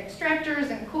of extractors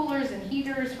and coolers and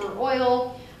heaters for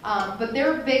oil, but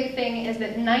their big thing is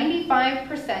that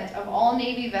 95% of all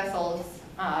Navy vessels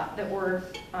that were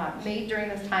made during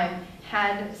this time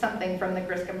had something from the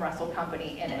Griscom Russell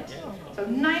Company in it. So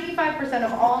 95%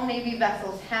 of all Navy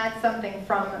vessels had something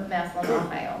from Massillon,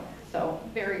 Ohio. So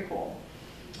very cool.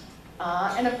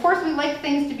 And of course, we like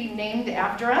things to be named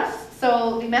after us.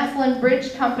 So the Massillon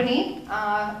Bridge Company,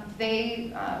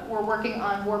 they were working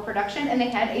on war production, and they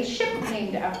had a ship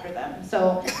named after them.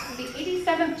 So the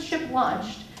 87th ship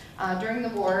launched during the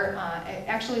war. It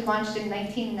actually launched in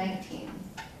 1919.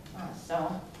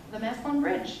 So the Massillon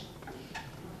Bridge.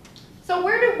 So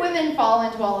where do women fall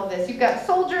into all of this? You've got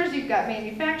soldiers, you've got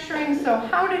manufacturing. So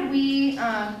how did we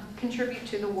contribute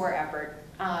to the war effort?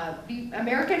 The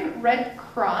American Red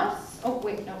Cross, oh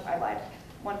wait, no, I lied.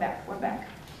 One back.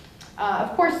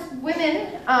 Of course,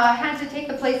 women had to take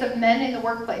the place of men in the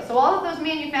workplace. So all of those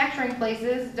manufacturing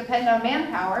places depend on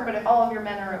manpower, but if all of your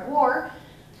men are at war,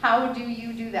 how do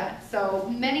you do that? So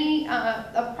many,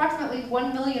 approximately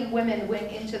 1 million women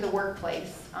went into the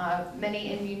workplace,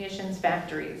 many in munitions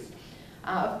factories.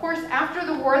 Of course, after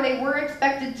the war, they were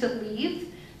expected to leave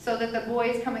so that the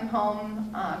boys coming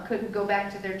home could go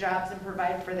back to their jobs and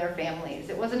provide for their families.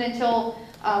 It wasn't until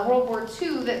World War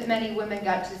II that many women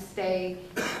got to stay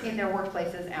in their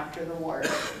workplaces after the war.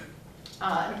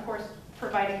 And of course,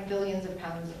 providing billions of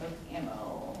pounds of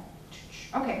ammo.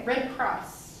 Okay, Red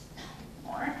Cross.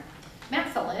 More.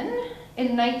 Massillon,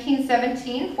 in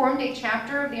 1917, formed a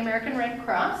chapter of the American Red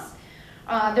Cross.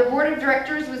 Their board of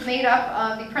directors was made up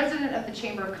of the president of the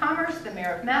Chamber of Commerce, the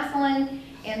mayor of Massillon,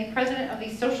 and the president of the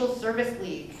Social Service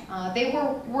League. They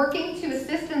were working to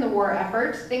assist in the war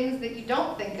effort, things that you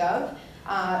don't think of.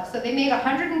 So they made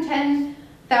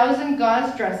 110,000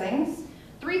 gauze dressings,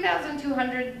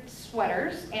 3,200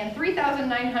 sweaters, and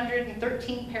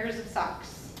 3,913 pairs of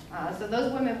socks. So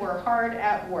those women were hard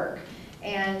at work.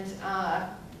 And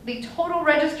the total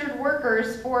registered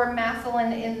workers for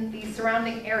Massillon in the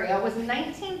surrounding area was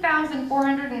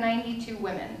 19,492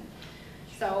 women.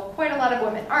 So quite a lot of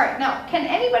women. All right, now, can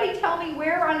anybody tell me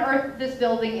where on earth this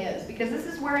building is? Because this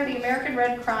is where the American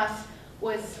Red Cross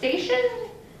was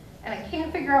stationed, and I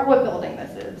can't figure out what building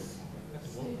this is.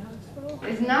 State Hospital?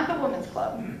 It's not the Women's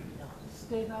Club.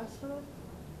 State Hospital?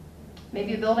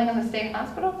 Maybe a building in the State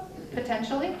Hospital,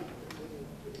 potentially?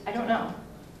 I don't know.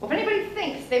 Well, if anybody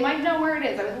thinks they might know where it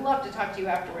is, I would love to talk to you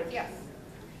afterwards. Yes?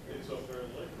 It's up there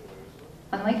in Lincoln, isn't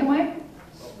it? On Lincoln Way? Up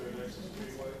there next to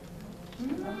Speedway.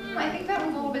 I think that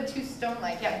one's a little bit too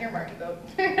stone-like. Yeah, here, Marty, vote.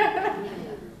 It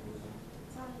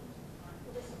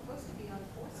was supposed to be on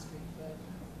 4th Street, but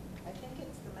I think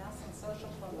it's the Massillon Social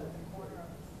Club at the corner of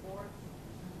 4th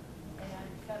and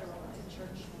Federal. It's a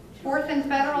church. 4th and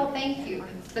Federal, thank you.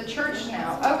 It's the church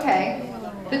now. Okay.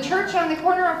 The church on the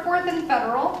corner of 4th and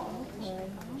Federal.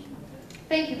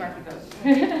 Thank you, Marty Vote.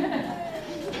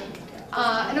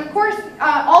 And of course,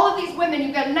 all of these women,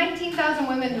 you've got 19,000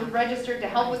 women who registered to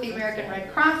help with the American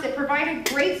Red Cross. It provided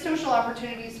great social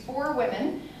opportunities for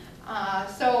women.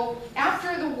 So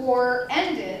after the war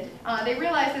ended, they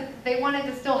realized that they wanted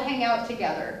to still hang out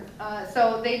together.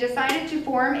 So they decided to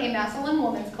form a Massillon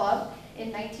Women's Club in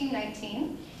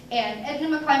 1919. And Edna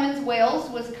McClymonds Wales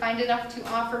was kind enough to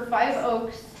offer Five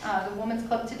Oaks, the Women's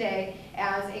Club today,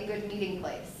 as a good meeting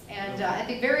place. And at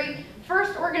the very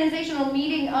first organizational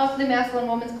meeting of the Massillon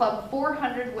Women's Club,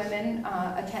 400 women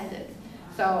attended.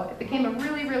 So it became a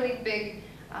really, really big,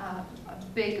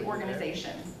 big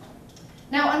organization.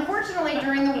 Now, unfortunately,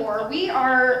 during the war, we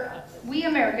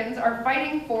Americans are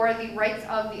fighting for the rights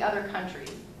of the other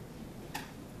countries.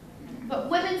 But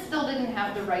women still didn't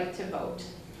have the right to vote.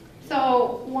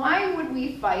 So why would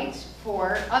we fight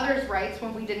for others' rights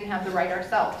when we didn't have the right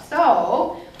ourselves?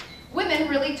 So women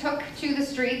really took to the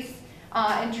streets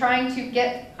in trying to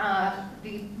get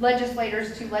the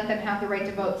legislators to let them have the right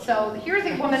to vote. So here's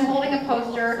a woman holding a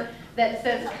poster that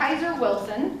says Kaiser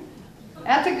Wilson.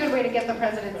 That's a good way to get the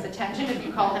president's attention if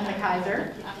you call him the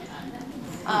Kaiser.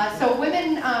 So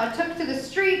women took to the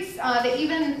streets. They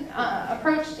even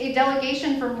approached a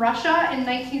delegation from Russia in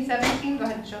 1917. Go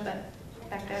ahead and show that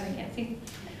back there, they can't see.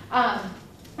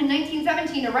 In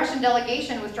 1917, a Russian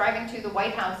delegation was driving to the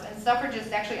White House, and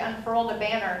suffragists actually unfurled a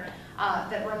banner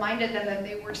that reminded them that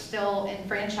they were still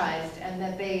enfranchised and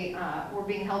that they were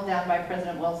being held down by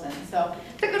President Wilson. So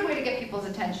it's a good way to get people's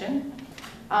attention.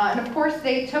 And of course,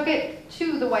 they took it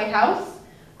to the White House,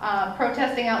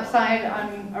 protesting outside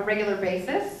on a regular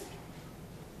basis.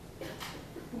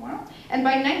 And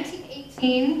by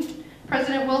 1918,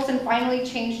 President Wilson finally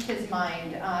changed his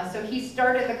mind. So he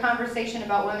started the conversation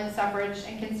about women's suffrage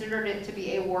and considered it to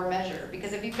be a war measure.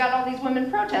 Because if you've got all these women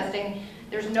protesting,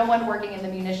 there's no one working in the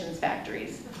munitions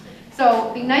factories.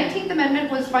 So the 19th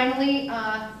Amendment was finally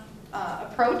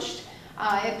approached.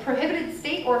 It prohibited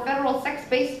state or federal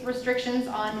sex-based restrictions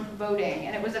on voting,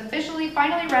 and it was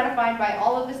finally ratified by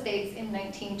all of the states in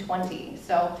 1920.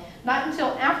 So not until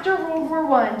after World War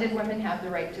I did women have the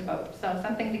right to vote. So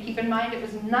something to keep in mind, it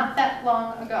was not that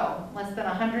long ago, less than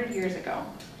 100 years ago.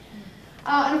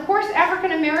 And of course,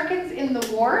 African Americans in the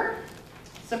war.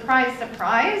 Surprise,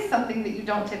 surprise, something that you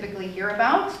don't typically hear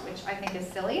about, which I think is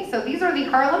silly. So these are the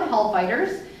Harlem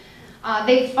Hellfighters.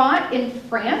 They fought in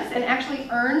France and actually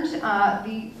earned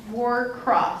the War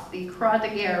Cross, the Croix de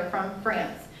Guerre from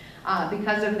France,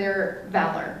 because of their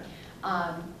valor.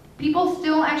 People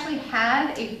still actually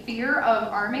had a fear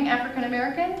of arming African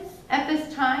Americans at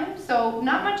this time, so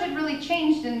not much had really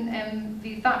changed in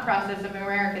the thought process of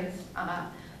Americans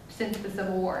since the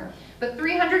Civil War. But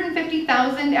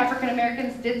 350,000 African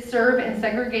Americans did serve in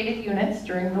segregated units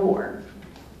during the war.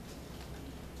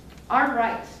 All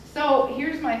right, so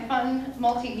here's my fun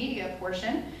multimedia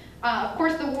portion. Of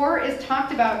course, the war is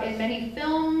talked about in many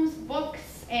films,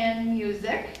 books, and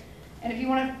music. And if you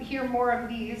want to hear more of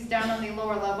these, down on the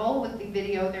lower level with the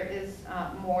video, there is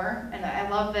more. And I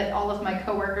love that all of my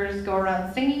coworkers go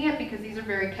around singing it because these are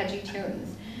very catchy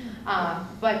tunes.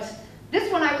 But this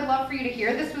one I would love for you to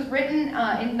hear. This was written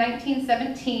in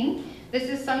 1917. This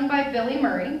is sung by Billy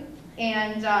Murray.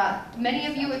 And many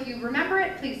of you, if you remember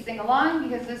it, please sing along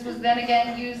because this was then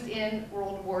again used in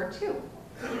World War II.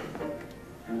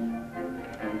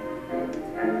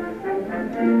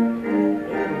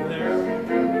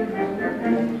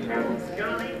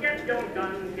 Johnny, get your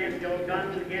gun, get your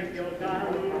gun, get your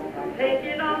gun. Take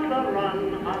it on the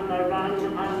run, on the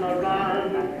run, on the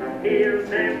run. Hear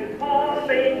them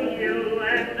calling you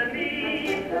and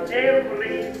me,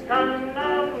 every son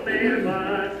of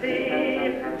liberty.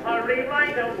 Hurry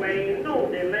right away, no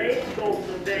delay, go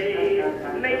today.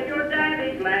 Make your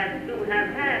daddy glad to have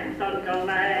had such a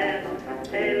lad.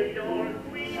 Tell your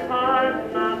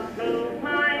sweetheart not to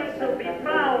mind, to be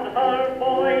proud her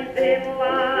boys in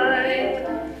line.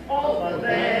 Over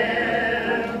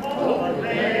there, over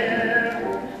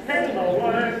there. Send the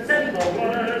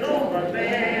word over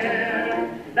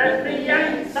there. That the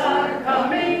Yanks are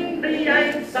coming, the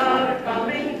Yanks are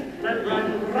coming. Let's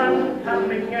run, run,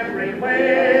 coming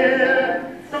everywhere.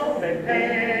 So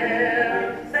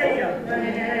prepare, say a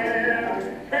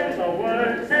prayer. Send the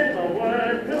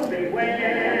word to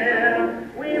beware.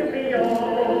 We'll be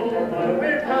over,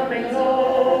 we're coming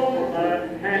over,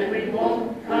 and we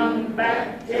won't come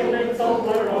back till it's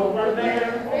over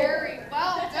there. Very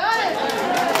well done.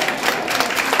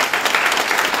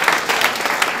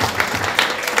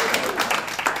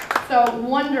 So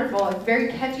wonderful, a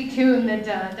very catchy tune that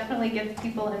definitely gets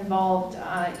people involved,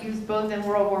 used both in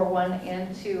World War I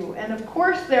and II. And of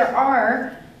course there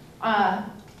are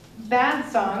bad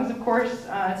songs, of course,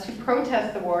 to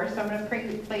protest the war, so I'm going to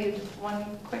play you just one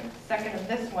quick second of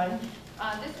this one.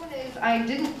 This one is, I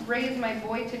Didn't Raise My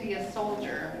Boy to Be a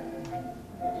Soldier.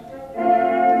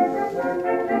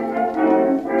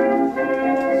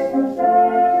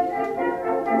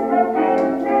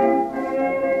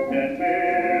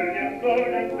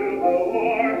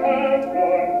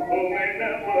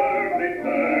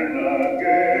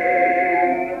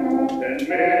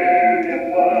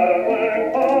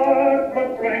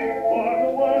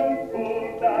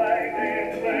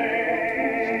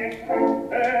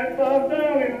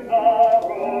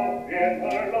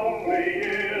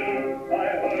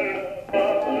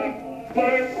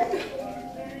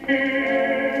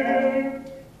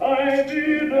 I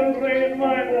didn't raise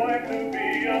my boy to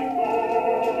be a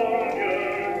soldier.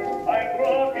 I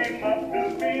brought him up to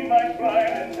be my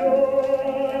pride and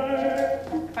joy.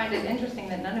 I find it interesting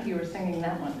that none of you are singing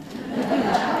that one.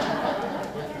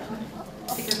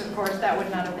 Because of course that would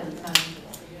not have been sung.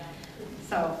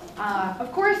 So,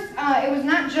 of course, it was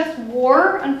not just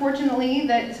war, unfortunately,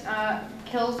 that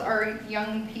kills our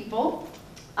young people.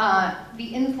 The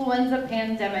influenza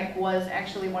pandemic was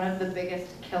actually one of the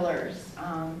biggest killers.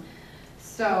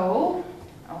 So,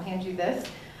 I'll hand you this.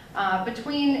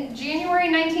 Between January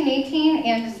 1918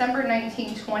 and December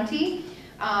 1920,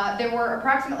 there were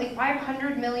approximately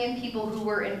 500 million people who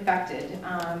were infected.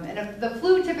 And the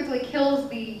flu typically kills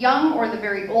the young or the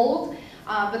very old,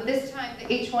 but this time the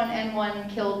H1N1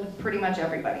 killed pretty much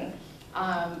everybody.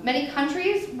 Many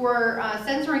countries were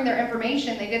censoring their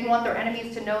information. They didn't want their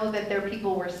enemies to know that their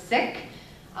people were sick.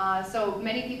 So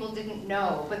many people didn't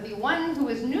know. But the one who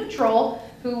was neutral,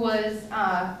 who was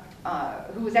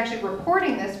actually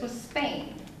reporting this, was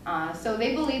Spain. So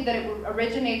they believed that it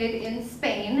originated in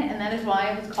Spain, and that is why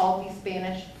it was called the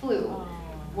Spanish flu.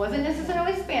 It wasn't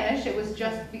necessarily Spanish, it was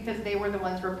just because they were the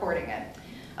ones reporting it.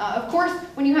 Of course,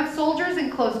 when you have soldiers in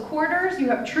close quarters, you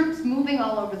have troops moving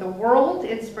all over the world,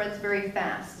 it spreads very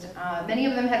fast. Many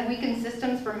of them had weakened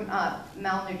systems from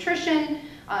malnutrition,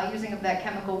 using of that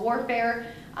chemical warfare,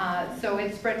 so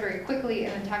it spread very quickly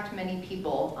and attacked many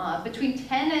people. Between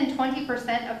 10 and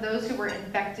 20% of those who were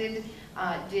infected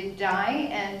did die,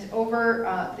 and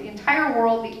over the entire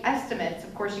world, the estimates,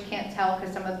 of course you can't tell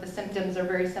because some of the symptoms are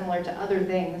very similar to other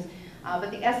things,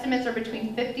 but the estimates are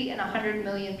between 50 and 100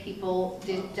 million people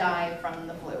did die from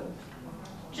the flu.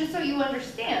 Just so you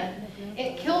understand,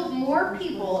 it killed more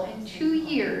people in 2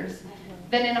 years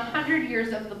than in 100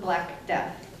 years of the Black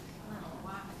Death.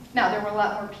 Now, there were a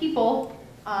lot more people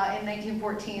in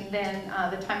 1914 than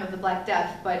the time of the Black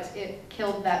Death, but it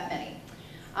killed that many.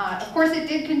 Of course, it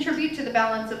did contribute to the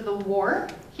balance of the war.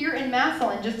 Here in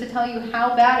Massillon, just to tell you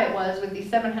how bad it was with the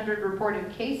 700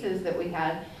 reported cases that we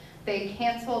had, they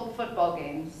canceled football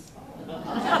games.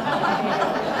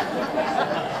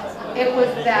 It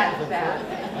was that bad.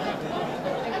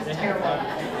 It was terrible.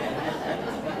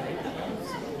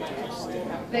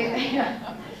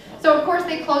 So of course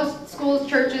they closed schools,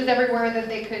 churches, everywhere that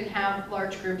they could have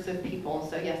large groups of people.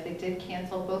 So yes, they did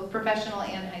cancel both professional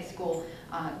and high school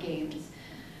games.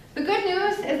 The good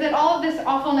news is that all of this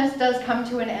awfulness does come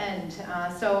to an end.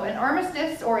 So an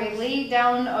armistice, or a lay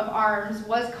down of arms,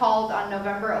 was called on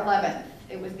November 11th.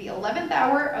 It was the 11th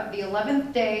hour of the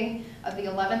 11th day of the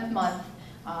 11th month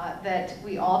that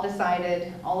we all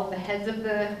decided, all of the heads of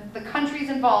the countries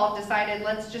involved decided,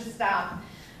 let's just stop.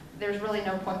 There's really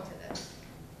no point to this.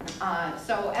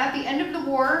 So at the end of the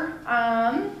war,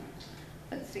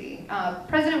 let's see,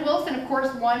 President Wilson, of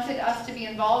course, wanted us to be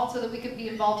involved so that we could be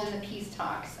involved in the peace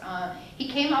talks. He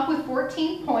came up with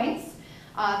 14 points.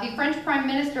 The French Prime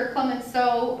Minister,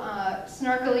 Clemenceau,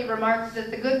 snarkily remarked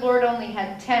that the good Lord only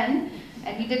had 10,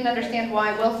 and he didn't understand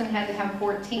why Wilson had to have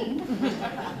 14,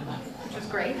 which was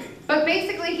great. But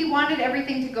basically, he wanted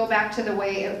everything to go back to the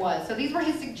way it was. So these were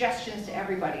his suggestions to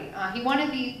everybody. He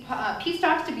wanted the peace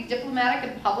talks to be diplomatic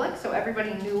and public, so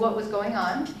everybody knew what was going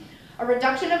on. A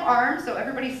reduction of arms, so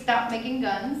everybody stopped making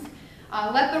guns.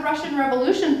 Let the Russian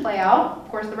Revolution play out. Of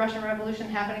course, the Russian Revolution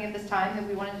happening at this time, and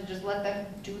we wanted to just let them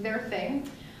do their thing.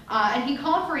 And he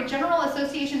called for a General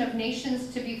Association of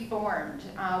Nations to be formed,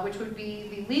 which would be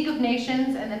the League of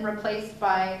Nations, and then replaced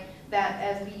by that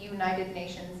as the United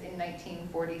Nations in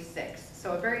 1946.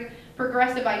 So a very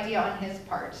progressive idea on his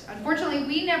part. Unfortunately,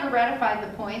 we never ratified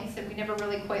the points, and we never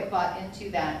really quite bought into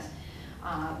that.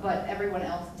 But everyone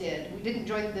else did. We didn't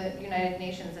join the United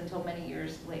Nations until many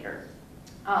years later.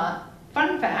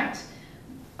 Fun fact,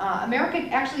 America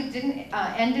actually didn't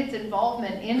end its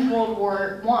involvement in World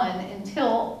War I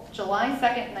until July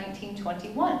 2nd,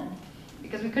 1921,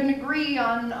 because we couldn't agree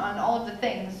on all of the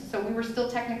things, so we were still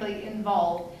technically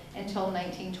involved until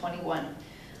 1921.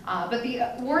 But the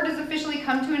war does officially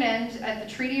come to an end at the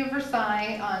Treaty of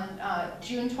Versailles on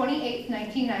June 28,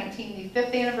 1919, the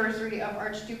 5th anniversary of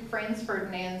Archduke Franz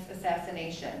Ferdinand's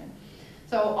assassination.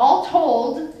 So all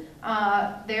told,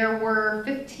 there were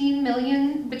between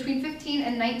 15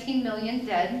 and 19 million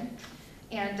dead,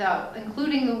 and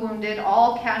including the wounded,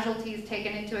 all casualties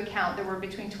taken into account, there were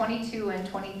between 22 and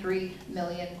 23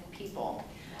 million people.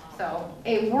 So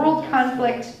a world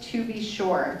conflict to be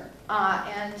sure.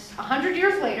 And 100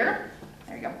 years later,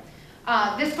 there you go,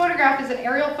 this photograph is an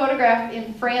aerial photograph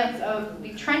in France of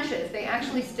the trenches. They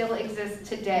actually still exist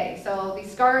today. So the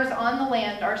scars on the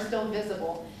land are still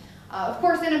visible. Of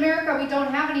course, in America, we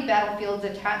don't have any battlefields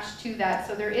attached to that,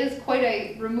 so there is quite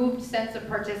a removed sense of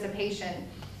participation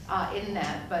in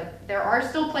that. But there are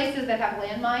still places that have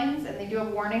landmines, and they do have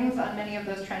warnings on many of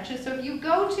those trenches. So if you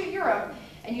go to Europe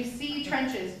and you see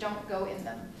trenches, don't go in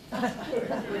them. It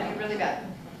would be really bad.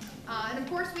 And of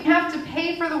course, we have to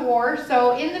pay for the war.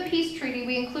 So in the peace treaty,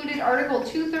 we included Article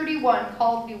 231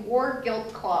 called the War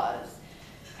Guilt Clause.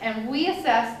 And we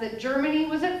assessed that Germany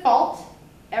was at fault.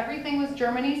 Everything was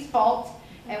Germany's fault.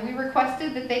 And we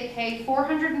requested that they pay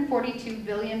 $442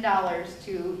 billion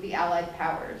to the Allied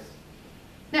powers.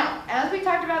 Now, as we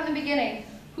talked about in the beginning,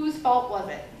 whose fault was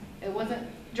it? It wasn't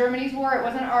Germany's war, it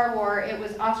wasn't our war, it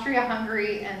was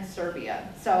Austria-Hungary and Serbia.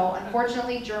 So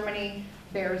unfortunately, Germany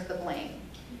bears the blame.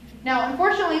 Now,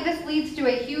 unfortunately, this leads to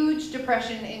a huge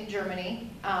depression in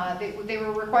Germany. They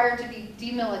were required to be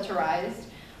demilitarized,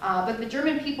 but the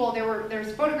German people,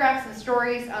 there's photographs and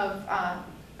stories of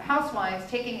housewives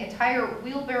taking entire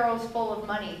wheelbarrows full of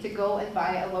money to go and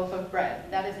buy a loaf of bread.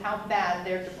 That is how bad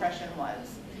their depression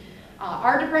was.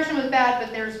 Our depression was bad,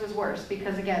 but theirs was worse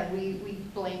because, again, we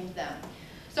blamed them.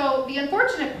 So the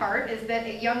unfortunate part is that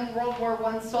a young World War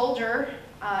I soldier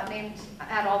named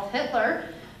Adolf Hitler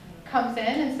comes in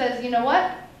and says, you know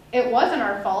what? it wasn't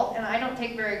our fault, and I don't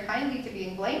take very kindly to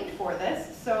being blamed for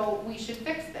this, so we should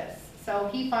fix this. So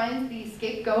he finds the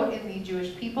scapegoat in the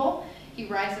Jewish people. He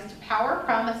rises to power,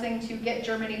 promising to get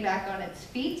Germany back on its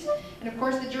feet. And of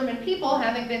course, the German people,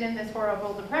 having been in this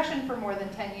horrible depression for more than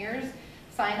 10 years,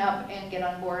 sign up and get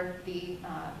on board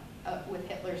with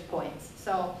Hitler's points.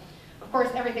 So, of course,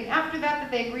 everything after that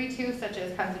they agree to, such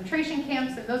as concentration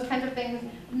camps and those kinds of things,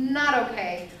 not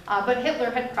okay. But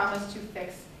Hitler had promised to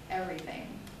fix everything.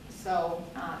 So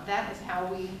that is how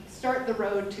we start the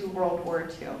road to World War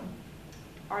II.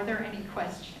 Are there any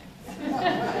questions?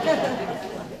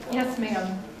 Yes,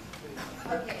 ma'am.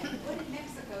 Okay, what did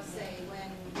Mexico say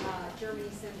when Germany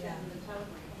sent them the telegram?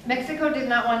 Mexico did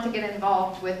not want to get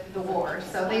involved with the war,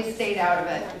 so they stayed out of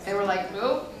it. They were like,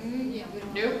 nope,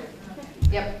 nope.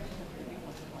 Yep.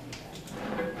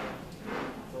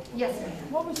 Yes,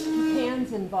 ma'am. What was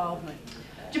Japan's involvement?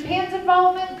 Japan's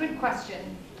involvement? Good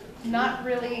question. Not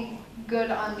really good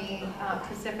on the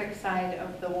Pacific side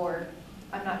of the war.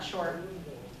 I'm not sure.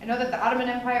 I know that the Ottoman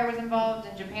Empire was involved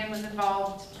and Japan was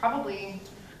involved. Probably,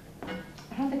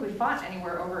 I don't think we fought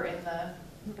anywhere over in the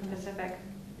Pacific.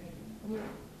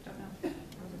 Don't know.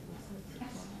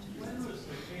 Yes. When was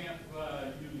the camp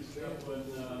used up in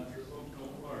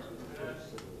Oakville Park?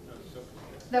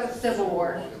 That was Civil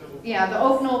War. Yeah, the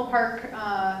Oakville Park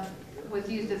was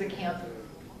used as a camp,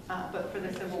 but for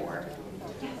the Civil War.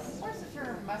 Yes. Where's the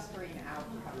term mustering out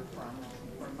come from,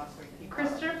 or mustering people?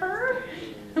 Christopher,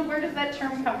 where does that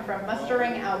term come from?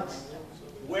 Mustering out.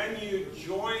 When you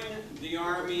join the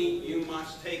Army, you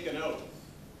must take an oath.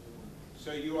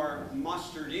 So you are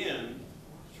mustered in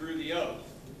through the oath.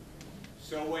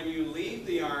 So when you leave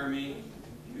the Army,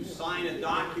 you sign a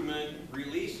document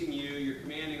releasing you, your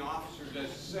commanding officer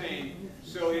does the same,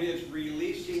 so it is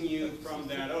releasing you from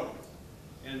that oath.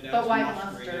 And that's But why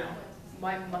mustering muster? out.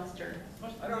 Why muster?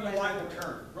 I don't know why the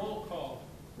term. Roll call.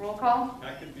 Roll call?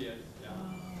 That could be it, yeah.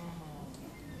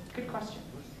 Good question.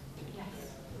 Yes.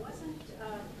 Wasn't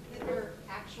Hitler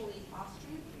actually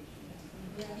Austrian?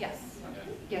 Yes.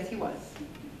 Yes, he was.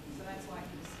 So that's why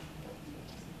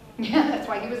he was. Yeah, that's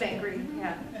why he was angry.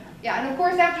 Yeah. Yeah, and of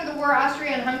course after the war,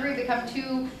 Austria and Hungary become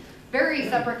two very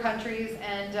separate countries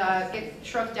and get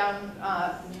shrunk down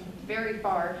very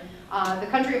far. The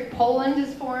country of Poland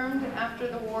is formed after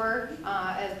the war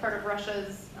as part of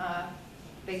Russia's,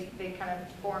 they kind of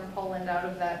formed Poland out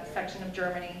of that section of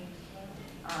Germany.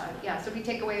 Yeah, so we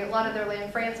take away a lot of their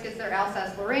land. France gets their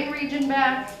Alsace-Lorraine region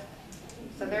back,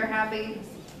 so they're happy.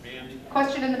 Mandy?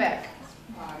 Question in the back.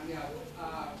 You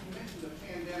mentioned the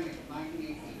pandemic of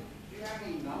 1918. Do you have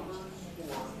any numbers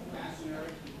for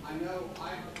Masonry? I know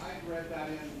I've read that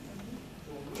in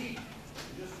the week,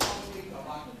 just 1 week of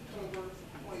October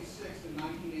 26th in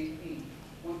 1918,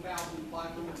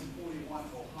 1,541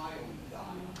 Ohioans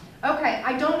died. Okay,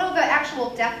 I don't know the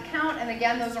actual death count, and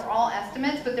again, those are all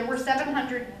estimates, but there were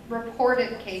 700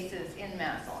 reported cases in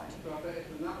Massillon. So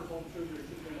if the numbers hold true, there should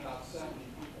have been about 70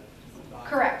 people who died.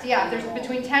 Correct, yeah, there's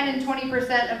between 10 and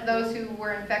 20% of those who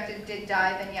were infected did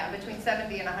die, then yeah, between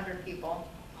 70 and 100 people.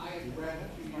 I had read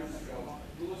a few years ago,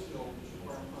 Louisville, which is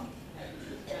where I'm from, had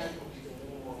casualties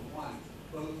of World War I,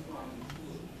 both from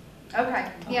flu.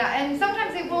 Okay, yeah, and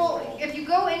sometimes they will, if you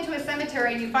go into a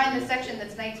cemetery and you find the section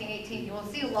that's 1918, you will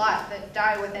see a lot that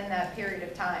die within that period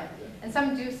of time. And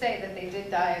some do say that they did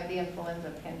die of the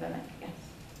influenza pandemic, yes.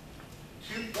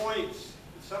 2 points.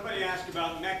 Somebody asked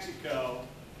about Mexico.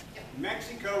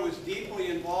 Mexico was deeply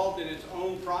involved in its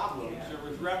own problems. There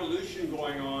was revolution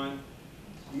going on.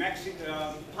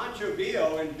 Pancho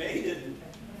Villa invaded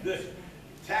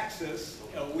Texas.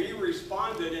 We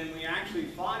responded and we actually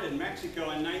fought in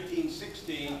Mexico in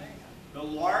 1916. The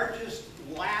largest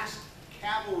last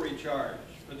cavalry charge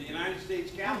for the United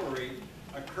States Cavalry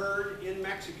occurred in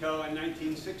Mexico in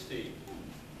 1916.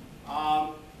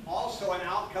 Also an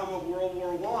outcome of World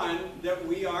War I that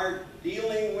we are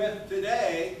dealing with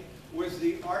today was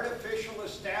the artificial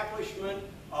establishment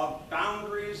of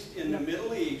boundaries in the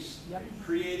Middle East,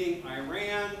 creating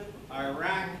Iran,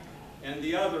 Iraq, and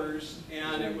the others,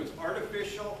 and it was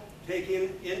artificial,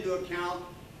 taking into account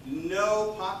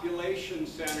no population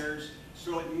centers,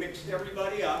 so it mixed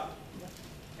everybody up,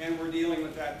 and we're dealing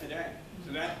with that today.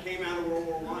 So that came out of World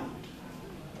War I.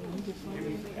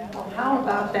 Well, how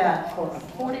about that for a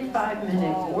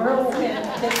 45-minute whirlwind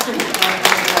history